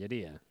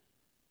caballería.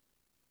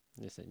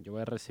 Dicen, yo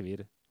voy a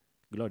recibir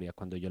gloria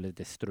cuando yo les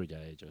destruya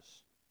a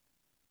ellos.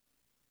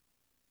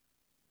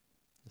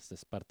 Esta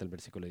es parte del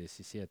versículo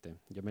 17.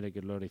 Yo me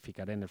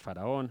glorificaré en el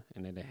faraón,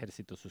 en el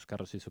ejército, sus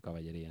carros y su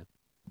caballería.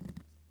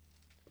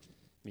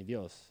 Mi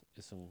Dios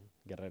es un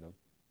guerrero.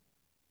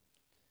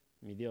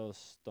 Mi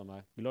Dios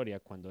toma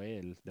gloria cuando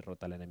Él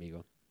derrota al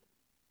enemigo.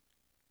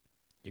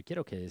 Yo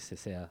quiero que ese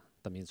sea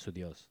también su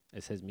Dios.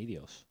 Ese es mi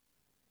Dios.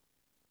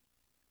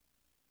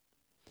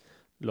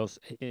 Los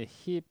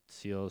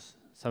egipcios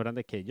sabrán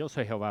de que yo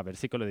soy Jehová,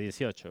 versículo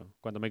 18.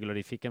 Cuando me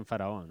glorifique en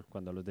Faraón,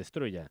 cuando los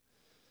destruya,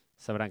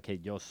 sabrán que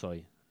yo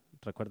soy.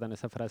 ¿Recuerdan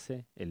esa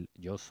frase? El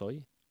yo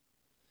soy.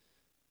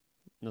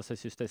 No sé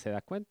si usted se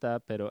da cuenta,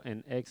 pero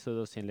en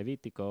Éxodo y en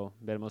Levítico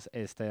vemos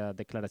esta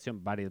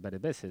declaración varias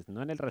veces.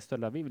 No en el resto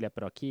de la Biblia,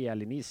 pero aquí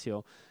al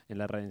inicio, en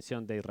la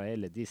redención de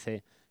Israel, les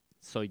dice,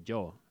 soy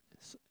yo.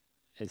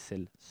 Es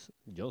el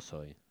yo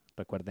soy.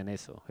 Recuerden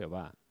eso,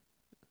 Jehová.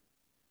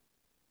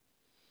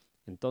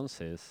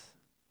 Entonces,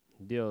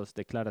 Dios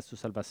declara su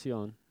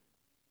salvación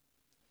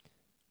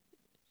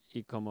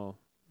y como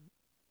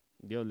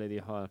Dios le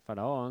dijo al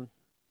faraón,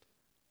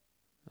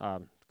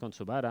 con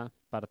su vara,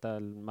 parta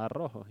el mar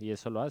rojo, y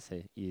eso lo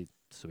hace, y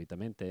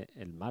súbitamente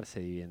el mar se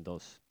divide en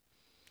dos.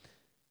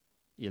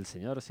 Y el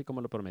Señor, así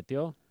como lo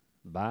prometió,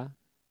 va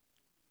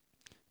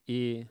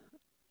y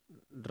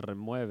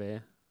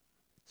remueve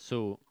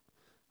su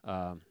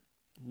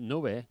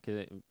nube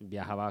que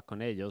viajaba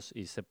con ellos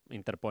y se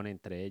interpone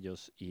entre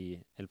ellos y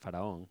el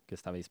faraón que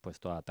estaba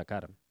dispuesto a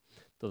atacar.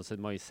 Entonces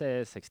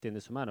Moisés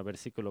extiende su mano,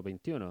 versículo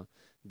 21,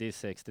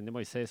 dice, extendió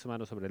Moisés su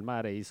mano sobre el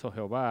mar e hizo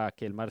Jehová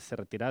que el mar se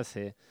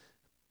retirase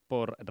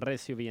por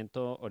recio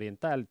viento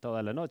oriental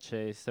toda la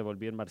noche, y se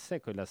volvió el mar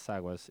seco y las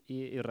aguas.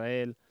 Y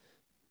Israel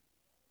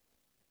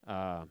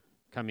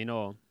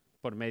caminó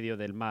por medio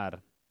del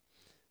mar,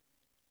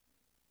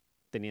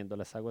 teniendo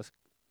las aguas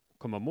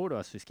como muro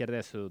a su izquierda y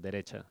a su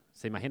derecha.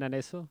 ¿Se imaginan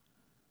eso?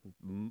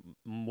 Un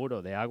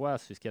muro de agua a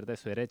su izquierda y a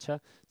su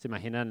derecha. ¿Se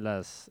imaginan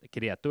las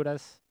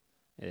criaturas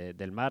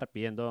del mar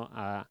viendo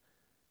a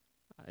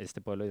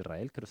este pueblo de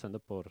Israel cruzando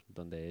por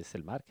donde es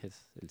el mar, que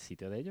es el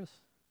sitio de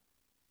ellos?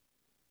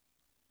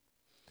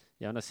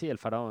 Y aún así el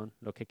faraón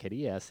lo que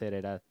quería hacer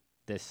era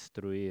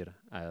destruir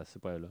a su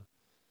pueblo.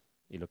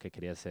 Y lo que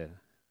quería hacer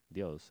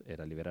Dios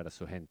era liberar a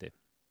su gente.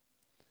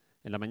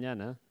 En la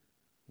mañana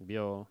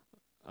vio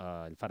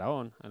el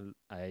faraón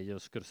a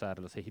ellos cruzar,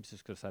 los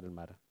egipcios cruzar el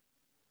mar.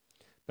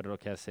 Pero lo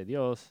que hace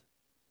Dios,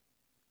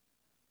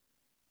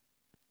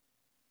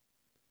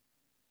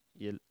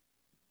 y él,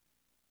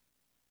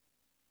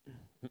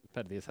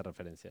 perdí esa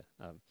referencia,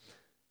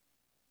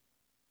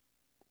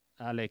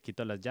 le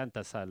quitó las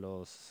llantas a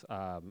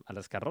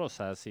las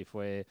carrozas y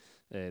fue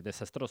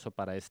desastroso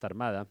para esta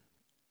armada.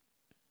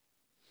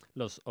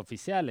 Los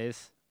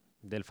oficiales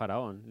del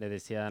faraón le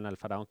decían al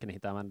faraón que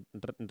necesitaban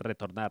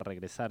retornar,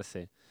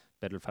 regresarse,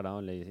 pero el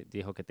faraón le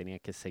dijo que tenía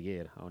que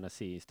seguir. Aún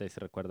así, ustedes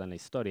se recuerdan la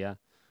historia,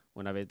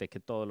 una vez de que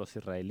todos los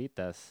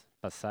israelitas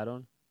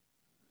pasaron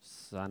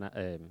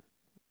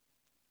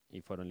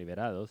y fueron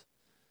liberados,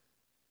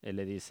 él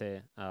le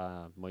dice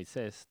a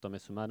Moisés, tome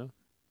su mano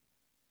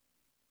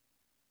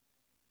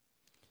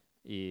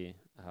y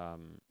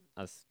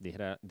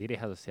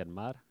dirija hacia el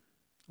mar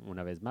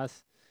una vez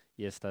más,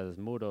 y estos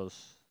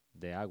muros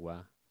de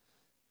agua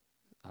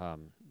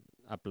am,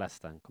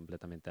 aplastan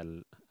completamente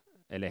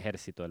el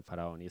ejército del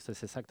faraón. Y eso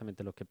es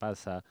exactamente lo que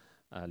pasa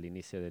al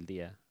inicio del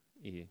día.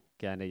 Y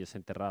quedan ellos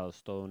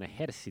enterrados, todo un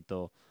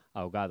ejército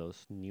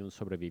ahogados, ni un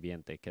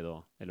sobreviviente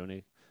quedó.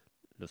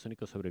 Los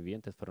únicos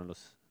sobrevivientes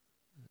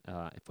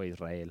fue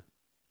Israel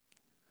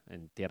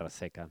en tierra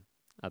seca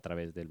a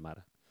través del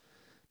mar.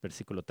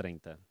 Versículo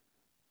 30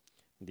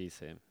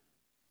 dice,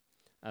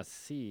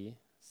 así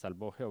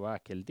salvó Jehová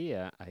aquel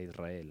día a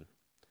Israel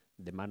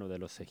de mano de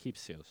los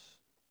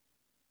egipcios.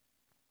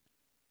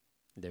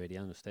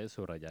 Deberían ustedes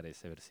subrayar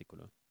ese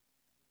versículo.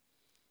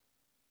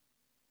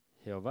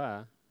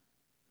 Jehová,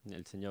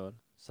 el Señor,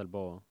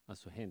 salvó a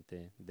su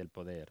gente del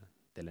poder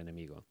del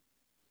enemigo.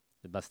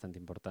 Es bastante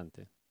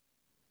importante.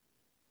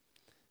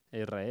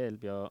 Israel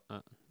vio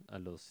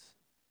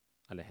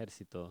al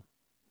ejército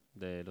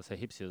de los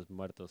egipcios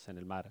muertos en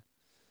el mar.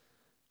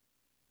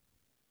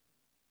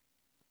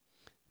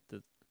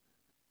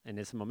 En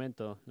ese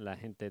momento la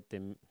gente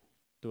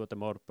tuvo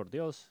temor por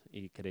Dios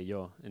y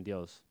creyó en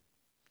Dios.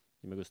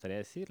 Y me gustaría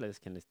decirles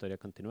que en la historia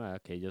continúa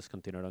que ellos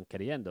continuaron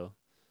creyendo,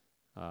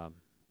 ah,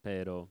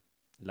 pero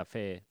la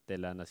fe de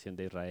la nación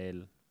de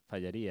Israel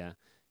fallaría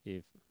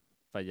y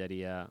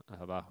fallaría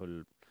bajo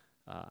el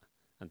ah,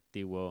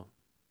 antiguo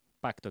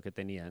pacto que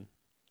tenían.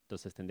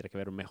 Entonces tendría que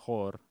haber un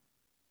mejor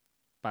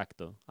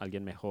pacto,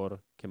 alguien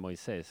mejor que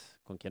Moisés,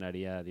 con quien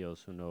haría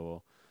Dios un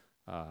nuevo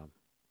ah,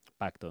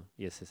 pacto.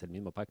 Y ese es el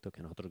mismo pacto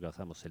que nosotros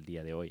gozamos el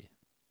día de hoy,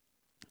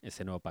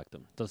 ese nuevo pacto.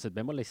 Entonces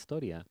vemos la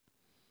historia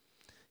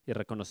y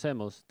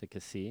reconocemos de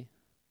que sí,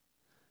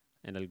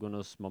 en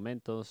algunos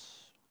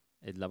momentos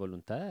es la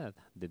voluntad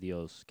de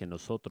Dios que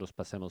nosotros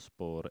pasemos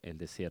por el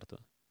desierto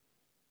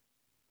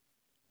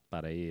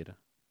para ir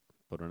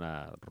por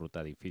una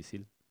ruta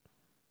difícil.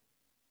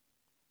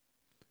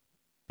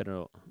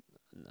 Pero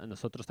a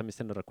nosotros también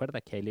se nos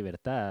recuerda que hay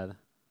libertad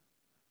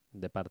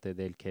de parte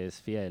del que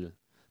es fiel,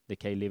 de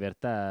que hay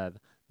libertad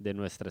de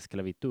nuestra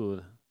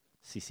esclavitud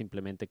si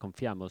simplemente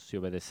confiamos y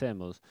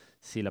obedecemos.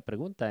 Si la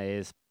pregunta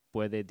es,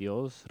 ¿puede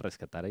Dios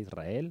rescatar a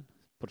Israel?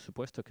 Por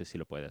supuesto que sí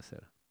lo puede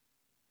hacer.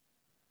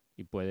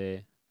 ¿Y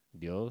puede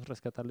Dios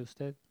rescatarle a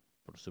usted?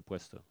 Por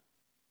supuesto.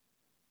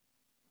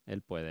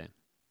 Él puede.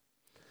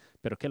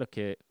 Pero ¿qué es lo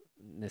que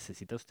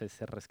necesita usted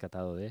ser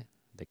rescatado de?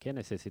 ¿De qué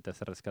necesita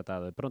ser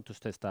rescatado? De pronto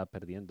usted está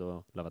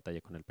perdiendo la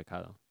batalla con el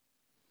pecado.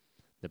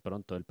 De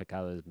pronto el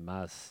pecado es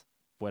más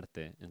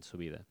fuerte en su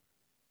vida.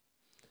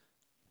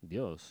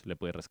 Dios le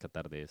puede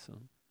rescatar de eso.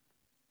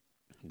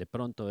 De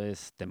pronto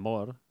es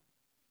temor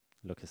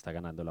lo que está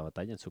ganando la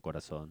batalla en su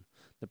corazón.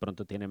 De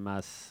pronto tiene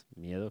más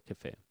miedo que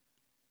fe.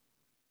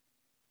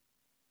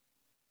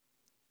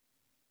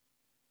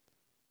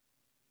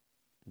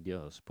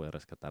 Dios puede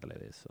rescatarle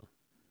de eso.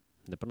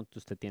 De pronto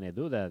usted tiene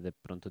duda, de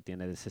pronto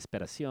tiene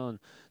desesperación.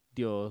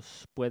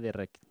 Dios puede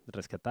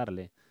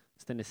rescatarle.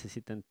 Usted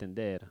necesita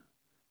entender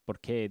por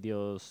qué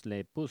Dios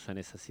le puso en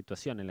esa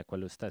situación en la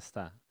cual usted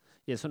está.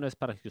 Y eso no es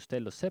para que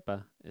usted lo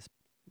sepa, es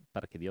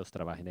para que Dios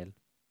trabaje en él.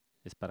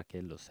 Es para que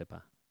Él lo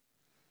sepa.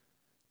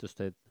 Entonces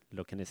usted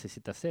lo que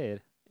necesita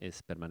hacer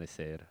es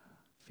permanecer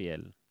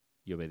fiel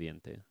y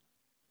obediente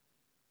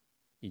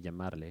y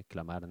llamarle,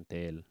 clamar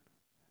ante Él,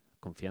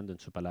 confiando en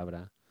su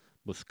palabra,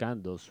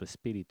 buscando su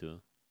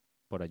espíritu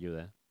por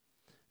ayuda.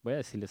 Voy a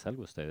decirles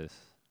algo a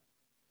ustedes.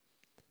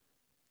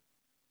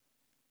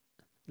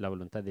 La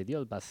voluntad de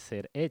Dios va a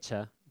ser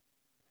hecha,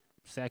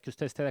 sea que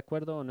usted esté de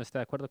acuerdo o no esté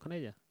de acuerdo con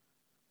ella.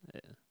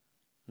 Eh,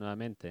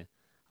 Nuevamente,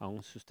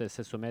 aun si usted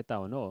se someta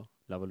o no,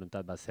 la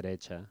voluntad va a ser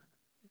hecha.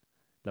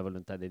 La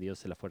voluntad de Dios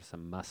es la fuerza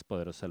más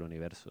poderosa del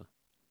universo.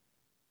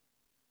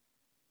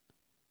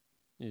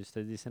 Y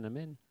ustedes dicen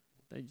amén.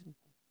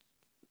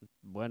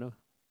 Bueno,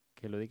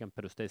 que lo digan,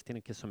 pero ustedes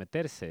tienen que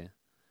someterse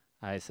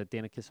a eso,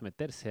 tienen que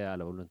someterse a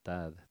la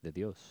voluntad de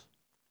Dios.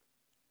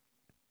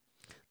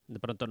 De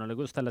pronto no le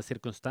gustan las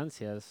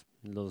circunstancias,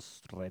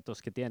 los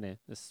retos que tiene,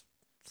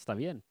 está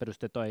bien, pero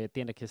usted todavía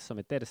tiene que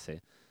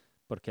someterse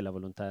porque la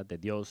voluntad de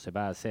Dios se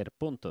va a hacer,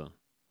 punto.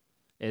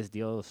 Es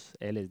Dios,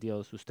 Él es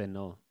Dios, usted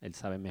no. Él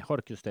sabe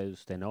mejor que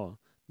usted no.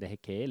 Deje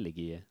que Él le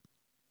guíe,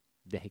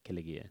 deje que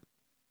le guíe.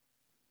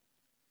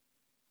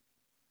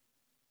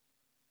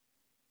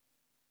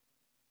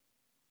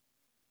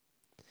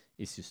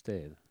 Y si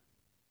usted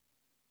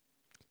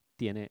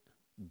tiene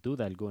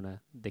duda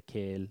alguna de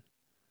que Él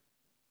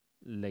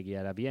le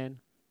guiará bien,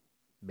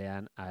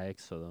 vean a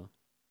Éxodo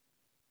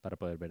para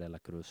poder ver a la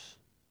cruz.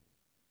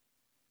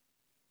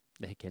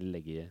 Deje que Él le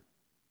guíe.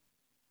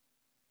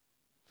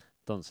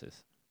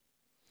 Entonces,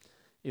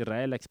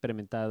 Israel ha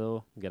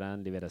experimentado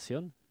gran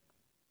liberación.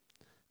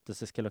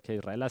 Entonces, ¿qué es lo que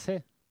Israel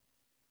hace?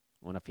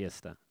 Una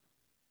fiesta.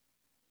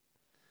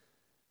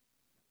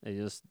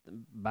 Ellos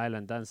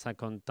bailan, danzan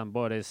con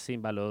tambores,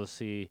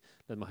 címbalos y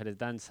las mujeres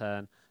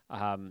danzan.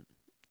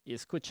 Y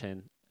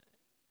escuchen,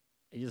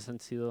 ellos han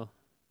sido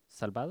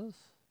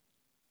salvados.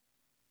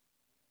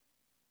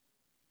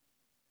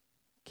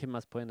 ¿Qué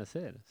más pueden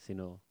hacer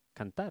sino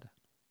cantar?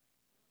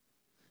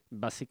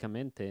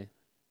 Básicamente,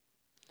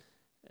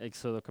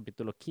 Éxodo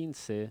capítulo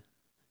 15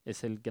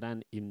 es el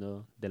gran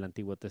himno del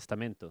Antiguo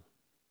Testamento.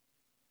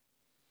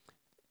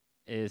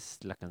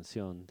 Es la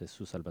canción de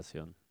su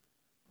salvación.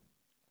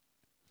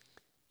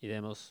 Y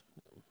debemos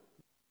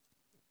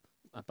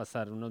a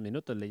pasar unos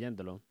minutos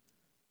leyéndolo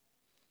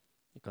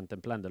y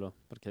contemplándolo,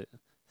 porque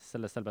es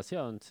la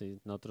salvación. Si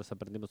nosotros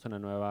aprendimos una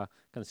nueva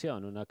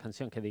canción, una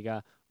canción que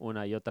diga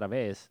una y otra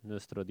vez,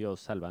 nuestro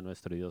Dios salva,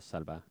 nuestro Dios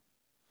salva.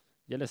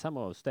 Yo les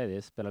amo a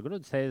ustedes, pero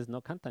algunos de ustedes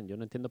no cantan, yo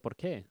no entiendo por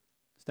qué.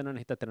 Usted no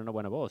necesita tener una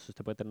buena voz,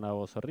 usted puede tener una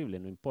voz horrible,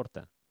 no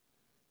importa.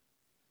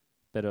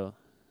 Pero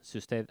si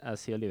usted ha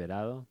sido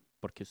liberado,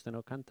 ¿por qué usted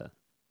no canta?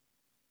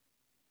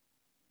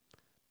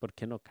 ¿Por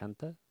qué no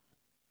canta?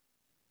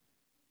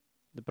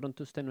 De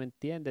pronto usted no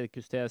entiende que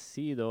usted ha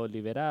sido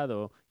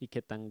liberado y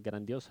qué tan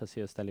grandiosa ha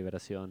sido esta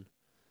liberación.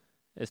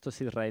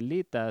 Estos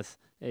israelitas,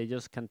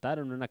 ellos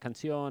cantaron una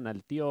canción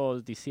al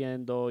Dios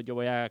diciendo, yo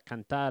voy a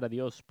cantar a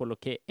Dios por lo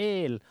que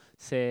Él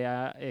se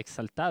ha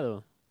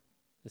exaltado.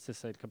 Ese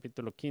es el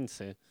capítulo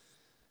 15.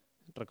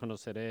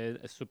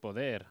 Reconoceré su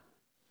poder.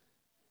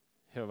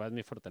 Jehová es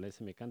mi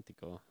fortaleza y mi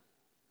cántico.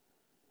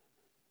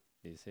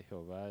 Dice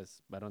Jehová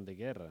es varón de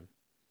guerra.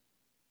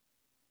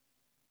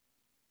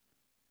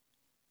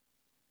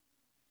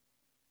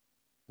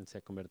 Él se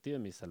ha convertido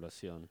en mi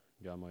salvación.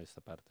 Yo amo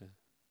esta parte.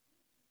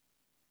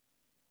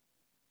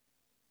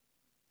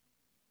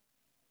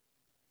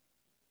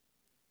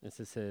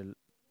 Ese es el...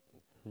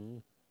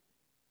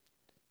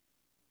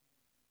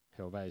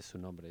 Jehová es su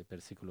nombre.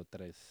 Versículo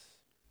 3.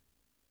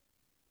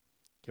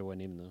 Qué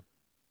buen himno.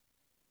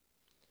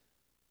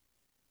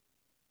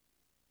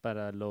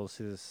 Para los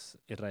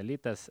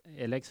israelitas,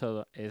 el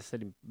éxodo es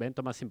el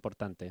evento más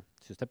importante.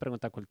 Si usted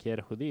pregunta a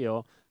cualquier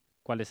judío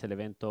cuál es el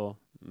evento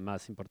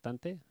más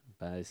importante,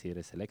 va a decir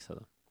es el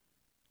éxodo.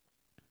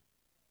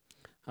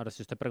 Ahora,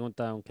 si usted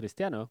pregunta a un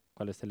cristiano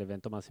cuál es el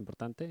evento más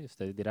importante,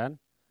 ustedes dirán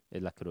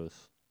es la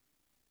cruz.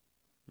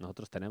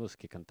 Nosotros tenemos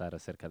que cantar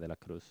acerca de la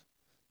cruz.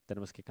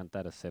 Tenemos que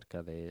cantar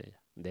acerca de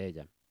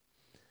ella.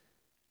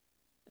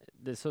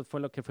 De eso fue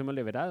lo que fuimos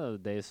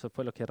liberados, de eso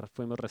fue lo que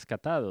fuimos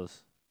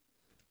rescatados.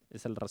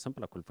 Esa es la razón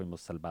por la cual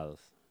fuimos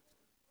salvados.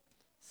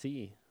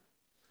 Sí,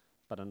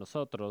 para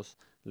nosotros,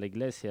 la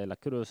iglesia, la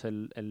cruz,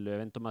 el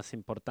evento más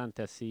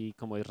importante, así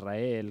como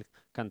Israel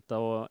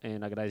cantó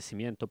en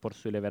agradecimiento por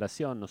su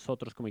liberación,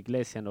 nosotros como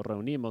iglesia nos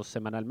reunimos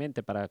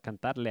semanalmente para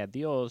cantarle a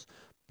Dios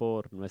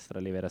por nuestra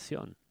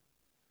liberación.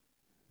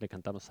 Le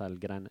cantamos al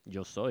gran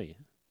Yo Soy.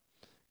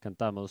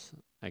 Cantamos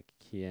a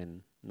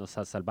quien nos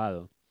ha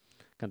salvado.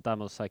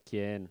 Cantamos a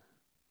quien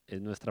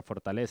es nuestra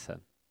fortaleza.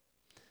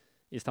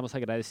 Y estamos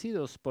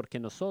agradecidos porque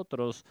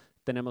nosotros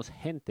tenemos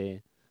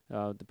gente,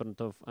 de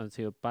pronto han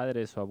sido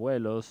padres o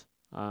abuelos,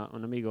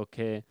 un amigo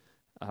que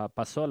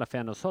pasó la fe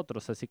a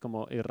nosotros, así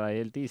como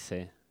Israel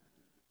dice,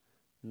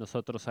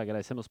 nosotros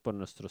agradecemos por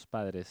nuestros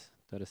padres,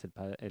 tú eres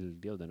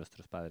el Dios de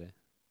nuestros padres.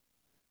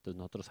 Entonces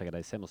nosotros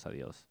agradecemos a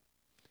Dios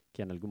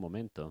que en algún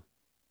momento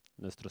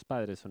nuestros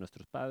padres o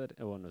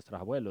nuestros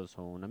abuelos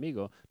o un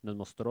amigo nos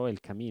mostró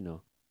el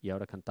camino y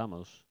ahora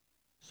cantamos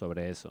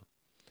sobre eso.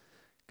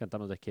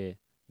 Cantamos de que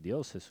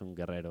Dios es un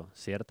guerrero,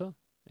 ¿cierto?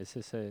 Es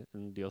ese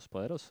un Dios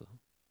poderoso.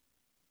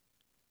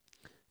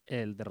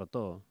 Él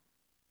derrotó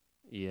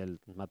y él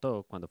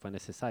mató cuando fue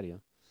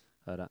necesario.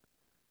 Ahora,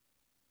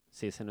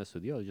 si ese no es su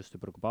Dios, yo estoy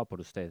preocupado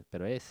por usted,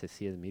 pero ese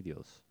sí es mi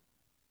Dios.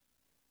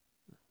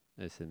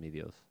 Ese es mi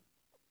Dios.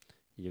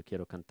 Y yo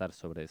quiero cantar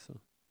sobre eso.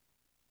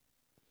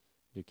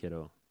 Yo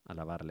quiero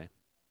alabarle.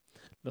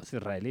 Los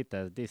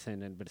israelitas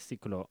dicen en el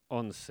versículo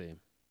 11,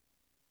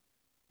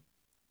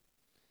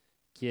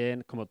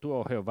 ¿quién como tú,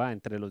 oh Jehová,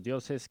 entre los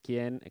dioses?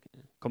 ¿Quién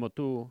como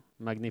tú,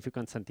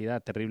 magnífico en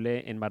santidad,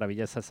 terrible en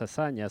maravillosas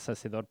hazañas,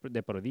 hacedor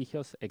de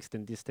prodigios?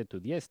 Extendiste tu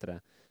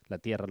diestra, la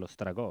tierra los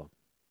tragó.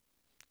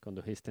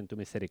 Condujiste en tu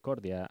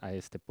misericordia a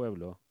este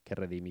pueblo que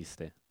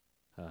redimiste.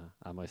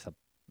 Amo ese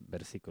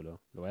versículo.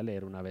 Lo voy a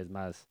leer una vez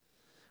más.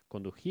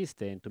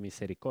 Condujiste en tu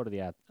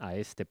misericordia a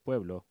este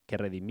pueblo que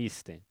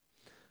redimiste.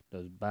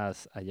 Los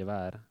vas a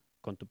llevar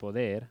con tu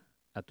poder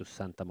a tu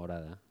santa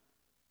morada.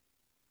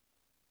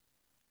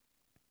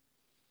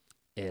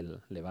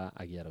 Él le va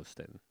a guiar a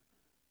usted.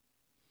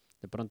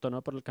 De pronto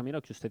no por el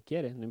camino que usted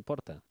quiere, no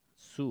importa.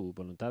 Su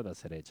voluntad va a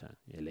ser hecha.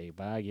 Él le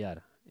va a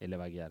guiar, Él le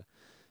va a guiar.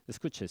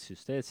 Escuche, si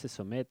usted se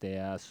somete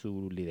a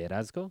su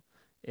liderazgo,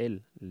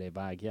 Él le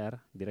va a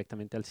guiar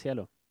directamente al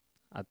cielo.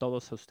 A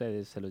todos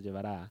ustedes se los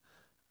llevará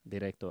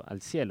directo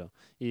al cielo.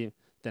 Y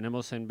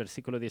tenemos en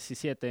versículo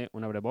 17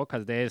 un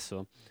abrebocas de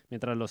eso.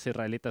 Mientras los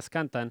israelitas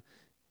cantan,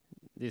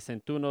 dicen,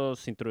 tú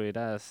nos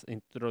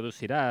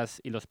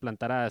introducirás y los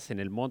plantarás en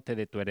el monte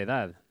de tu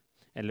heredad,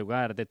 en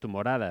lugar de tu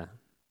morada,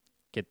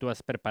 que tú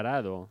has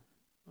preparado,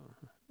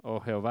 oh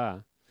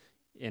Jehová,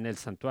 en el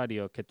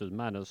santuario que tus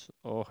manos,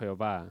 oh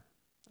Jehová,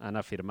 han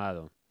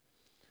afirmado.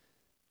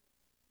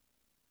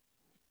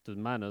 Tus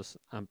manos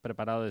han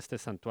preparado este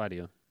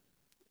santuario.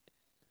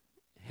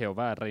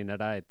 Jehová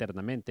reinará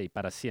eternamente y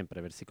para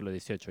siempre. Versículo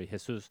 18. Y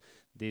Jesús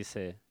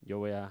dice, yo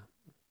voy a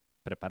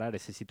preparar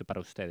ese sitio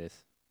para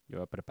ustedes. Yo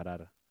voy a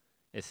preparar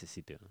ese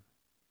sitio.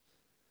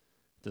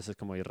 Entonces,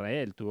 como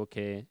Israel tuvo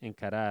que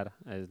encarar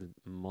el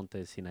monte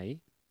de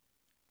Sinaí,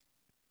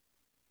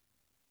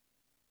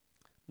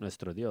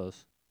 nuestro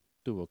Dios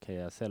tuvo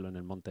que hacerlo en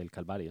el monte del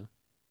Calvario.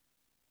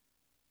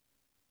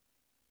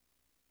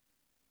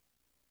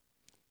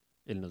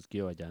 Él nos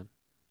guió allá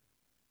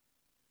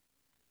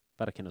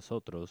para que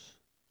nosotros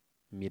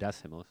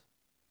mirásemos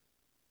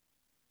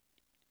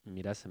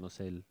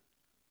Él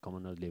cómo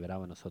nos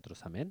liberaba a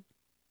nosotros. Amén.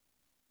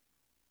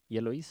 Y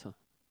Él lo hizo.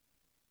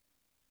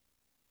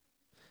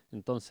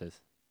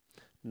 Entonces,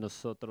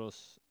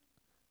 nosotros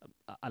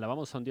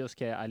alabamos a un Dios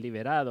que ha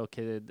liberado,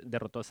 que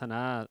derrotó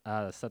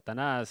a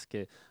Satanás,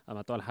 que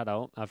mató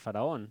al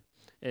faraón.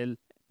 Él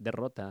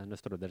derrota a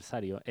nuestro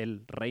adversario,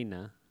 Él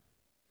reina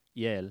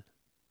y Él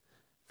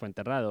fue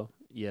enterrado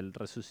y Él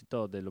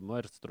resucitó de los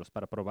muertos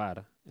para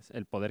probar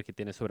el poder que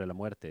tiene sobre la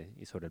muerte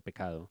y sobre el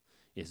pecado.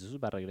 Y Jesús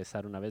va a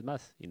regresar una vez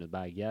más y nos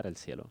va a guiar al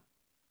cielo.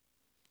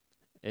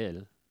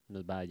 Él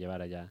nos va a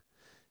llevar allá.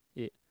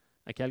 Y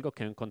aquí algo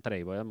que encontré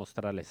y voy a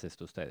mostrarles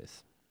esto a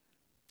ustedes.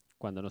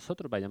 Cuando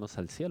nosotros vayamos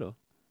al cielo,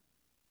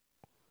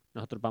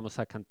 nosotros vamos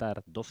a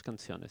cantar dos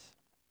canciones.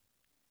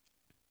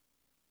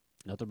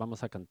 Nosotros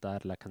vamos a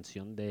cantar la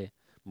canción de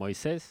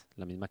Moisés,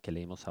 la misma que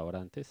leímos ahora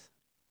antes.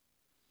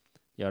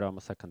 Y ahora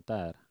vamos a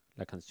cantar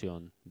la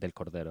canción del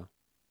Cordero,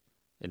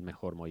 el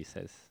mejor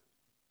Moisés.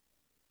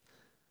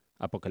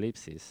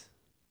 Apocalipsis,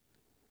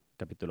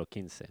 capítulo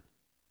 15.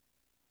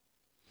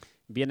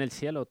 Vi en el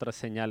cielo otra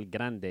señal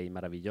grande y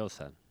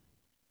maravillosa.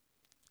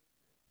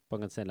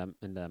 Pónganse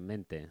en la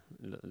mente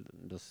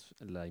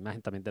la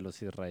imagen también de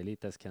los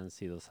israelitas que han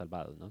sido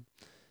salvados, ¿no?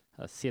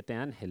 7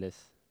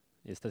 ángeles.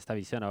 Esta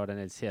visión ahora en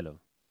el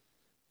cielo.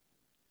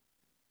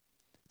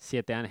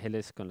 7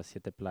 ángeles con las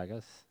 7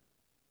 plagas.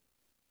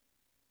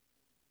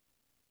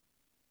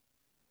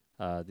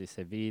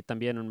 Dice, vi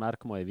también un mar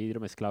como de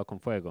vidrio mezclado con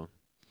fuego.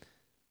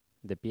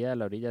 De pie a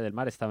la orilla del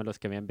mar estaban los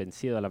que habían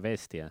vencido a la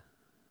bestia,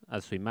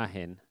 a su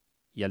imagen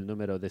y al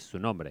número de su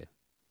nombre.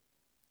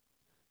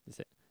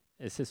 Dice,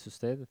 ¿ese es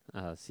usted?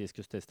 Si es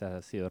que usted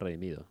ha sido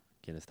redimido,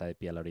 quien está de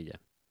pie a la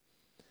orilla.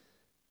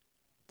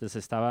 Entonces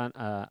estaban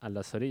a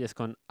las orillas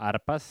con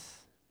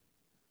arpas.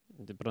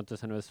 De pronto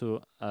ese no es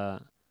su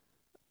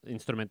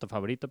instrumento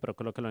favorito, pero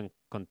colóquelo en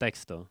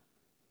contexto.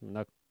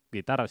 Una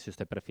guitarra si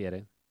usted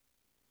prefiere.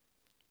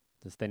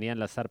 Entonces tenían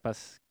las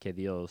arpas que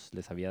Dios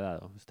les había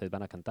dado. Ustedes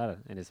van a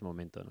cantar en ese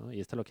momento, ¿no? Y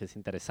esto es lo que es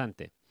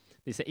interesante.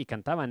 Dice, y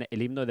cantaban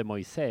el himno de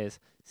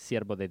Moisés,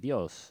 siervo de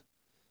Dios.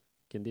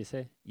 ¿Quién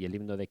dice? ¿Y el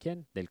himno de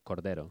quién? Del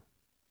Cordero.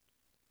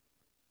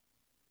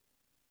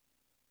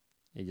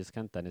 Ellos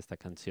cantan esta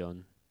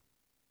canción.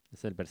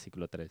 Es el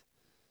versículo 3.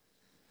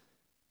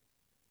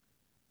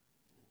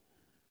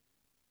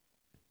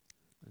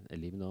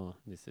 El himno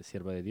dice,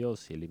 siervo de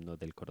Dios y el himno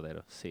del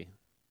Cordero. Sí.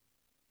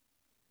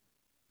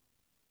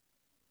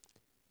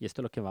 Y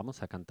esto es lo que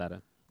vamos a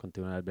cantar.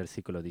 Continúa el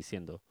versículo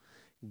diciendo,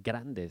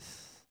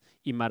 grandes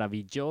y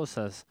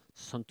maravillosas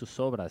son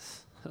tus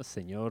obras,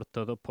 Señor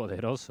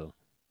Todopoderoso.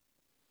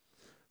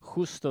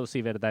 Justos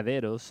y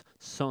verdaderos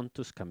son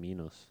tus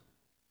caminos,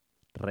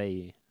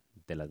 Rey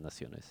de las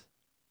naciones.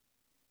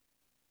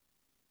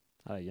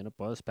 Ahora, yo no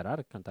puedo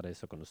esperar cantar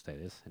eso con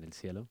ustedes en el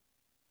cielo.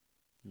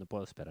 No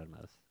puedo esperar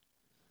más.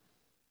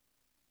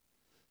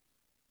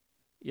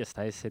 Y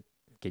hasta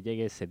que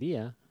llegue ese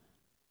día,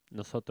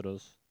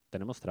 nosotros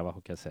tenemos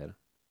trabajo que hacer.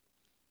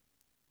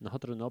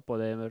 Nosotros no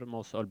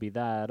podemos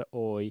olvidar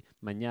hoy,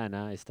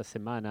 mañana, esta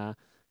semana,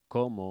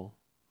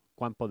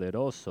 cuán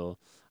poderoso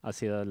ha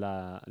sido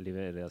la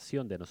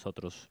liberación de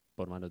nosotros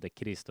por manos de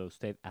Cristo.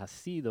 Usted ha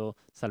sido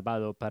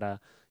salvado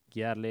para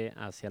guiarle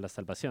hacia la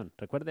salvación.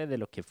 Recuerde de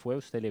lo que fue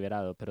usted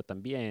liberado, pero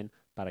también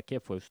para qué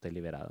fue usted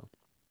liberado.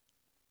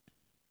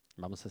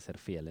 Vamos a ser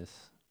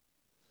fieles.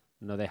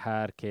 No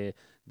dejar que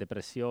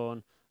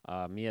depresión,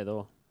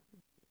 miedo,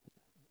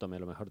 tome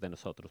lo mejor de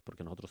nosotros,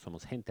 porque nosotros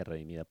somos gente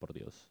redimida por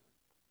Dios.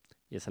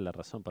 Y esa es la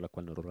razón por la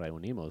cual nos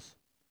reunimos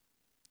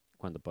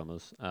cuando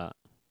podemos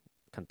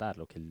cantar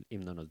lo que el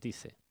himno nos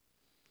dice.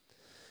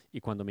 Y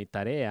cuando mi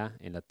tarea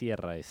en la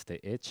tierra esté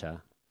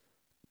hecha,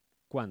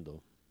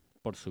 cuando,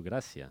 por su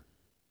gracia,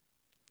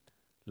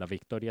 la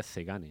victoria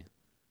se gane,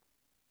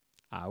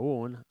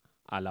 aún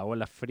a la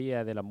ola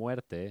fría de la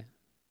muerte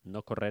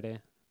no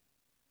correré.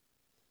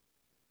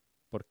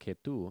 porque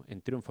tú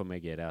en triunfo me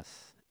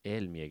guiarás.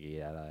 Él me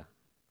guiará,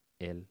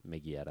 Él me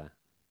guiará.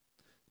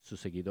 Su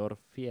seguidor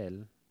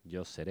fiel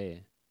yo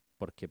seré,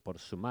 porque por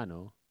su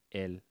mano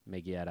Él me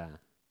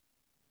guiará.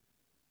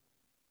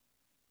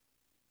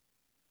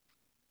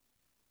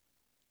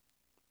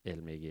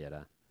 Él me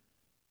guiará.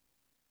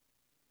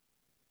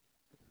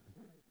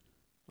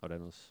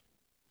 Oremos.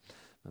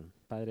 Bueno,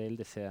 Padre,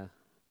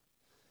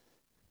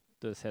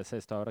 tú deseas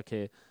esto ahora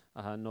que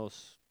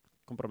nos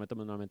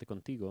comprometemos nuevamente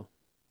contigo.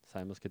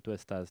 Sabemos que tú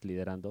estás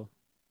liderando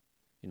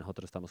y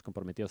nosotros estamos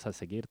comprometidos a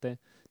seguirte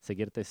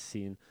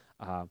sin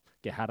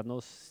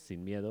quejarnos,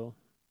 sin miedo.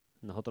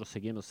 Nosotros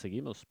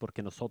seguimos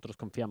porque nosotros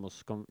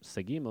confiamos,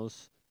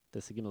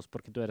 te seguimos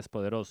porque tú eres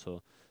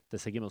poderoso, te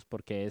seguimos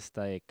porque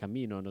este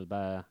camino nos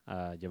va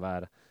a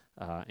llevar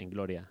en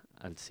gloria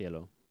al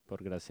cielo,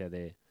 por gracia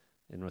de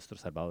nuestro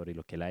Salvador y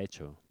lo que Él ha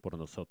hecho por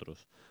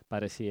nosotros.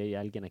 Padre, si hay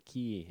alguien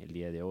aquí el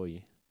día de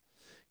hoy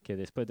que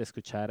después de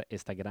escuchar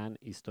esta gran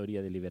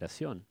historia de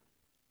liberación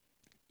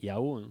y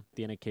aún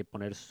tiene que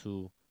poner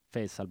su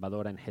fe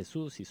salvadora en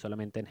Jesús y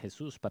solamente en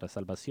Jesús para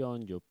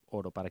salvación, yo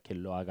oro para que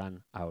lo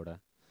hagan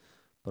ahora.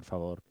 Por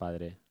favor,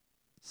 Padre,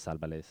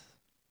 sálvales.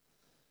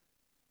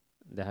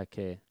 Deja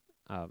que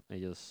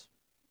ellos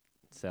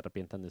se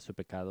arrepientan de su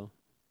pecado,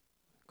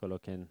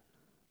 coloquen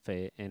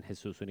fe en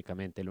Jesús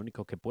únicamente, el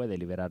único que puede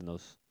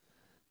liberarnos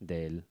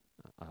del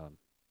ah,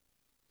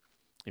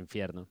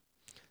 infierno.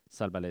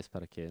 Sálvales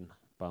para que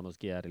podamos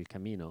guiar el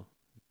camino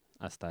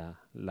hasta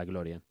la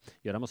gloria.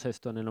 Y oramos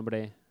esto en el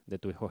nombre de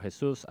tu Hijo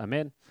Jesús.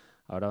 Amén.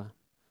 Ahora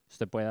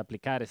usted puede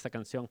aplicar esta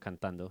canción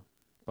cantando.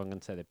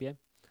 Pónganse de pie.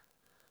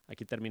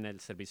 Aquí termina el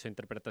servicio de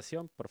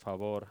interpretación. Por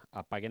favor,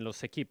 apaguen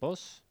los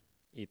equipos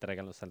y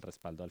tráiganlos al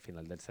respaldo al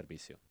final del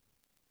servicio.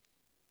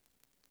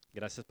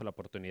 Gracias por la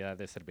oportunidad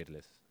de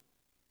servirles.